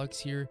guys, Alex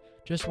here.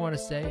 Just want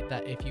to say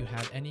that if you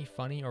have any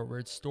funny or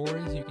weird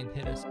stories, you can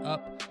hit us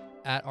up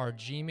at our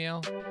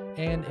Gmail.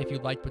 And if you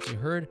liked what you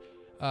heard,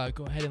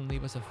 go ahead and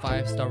leave us a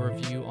 5-star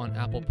review on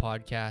Apple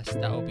Podcasts.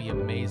 That would be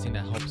amazing.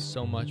 That helps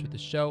so much with the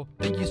show.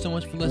 Thank you so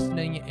much for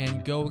listening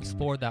and go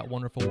explore that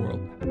wonderful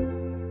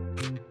world.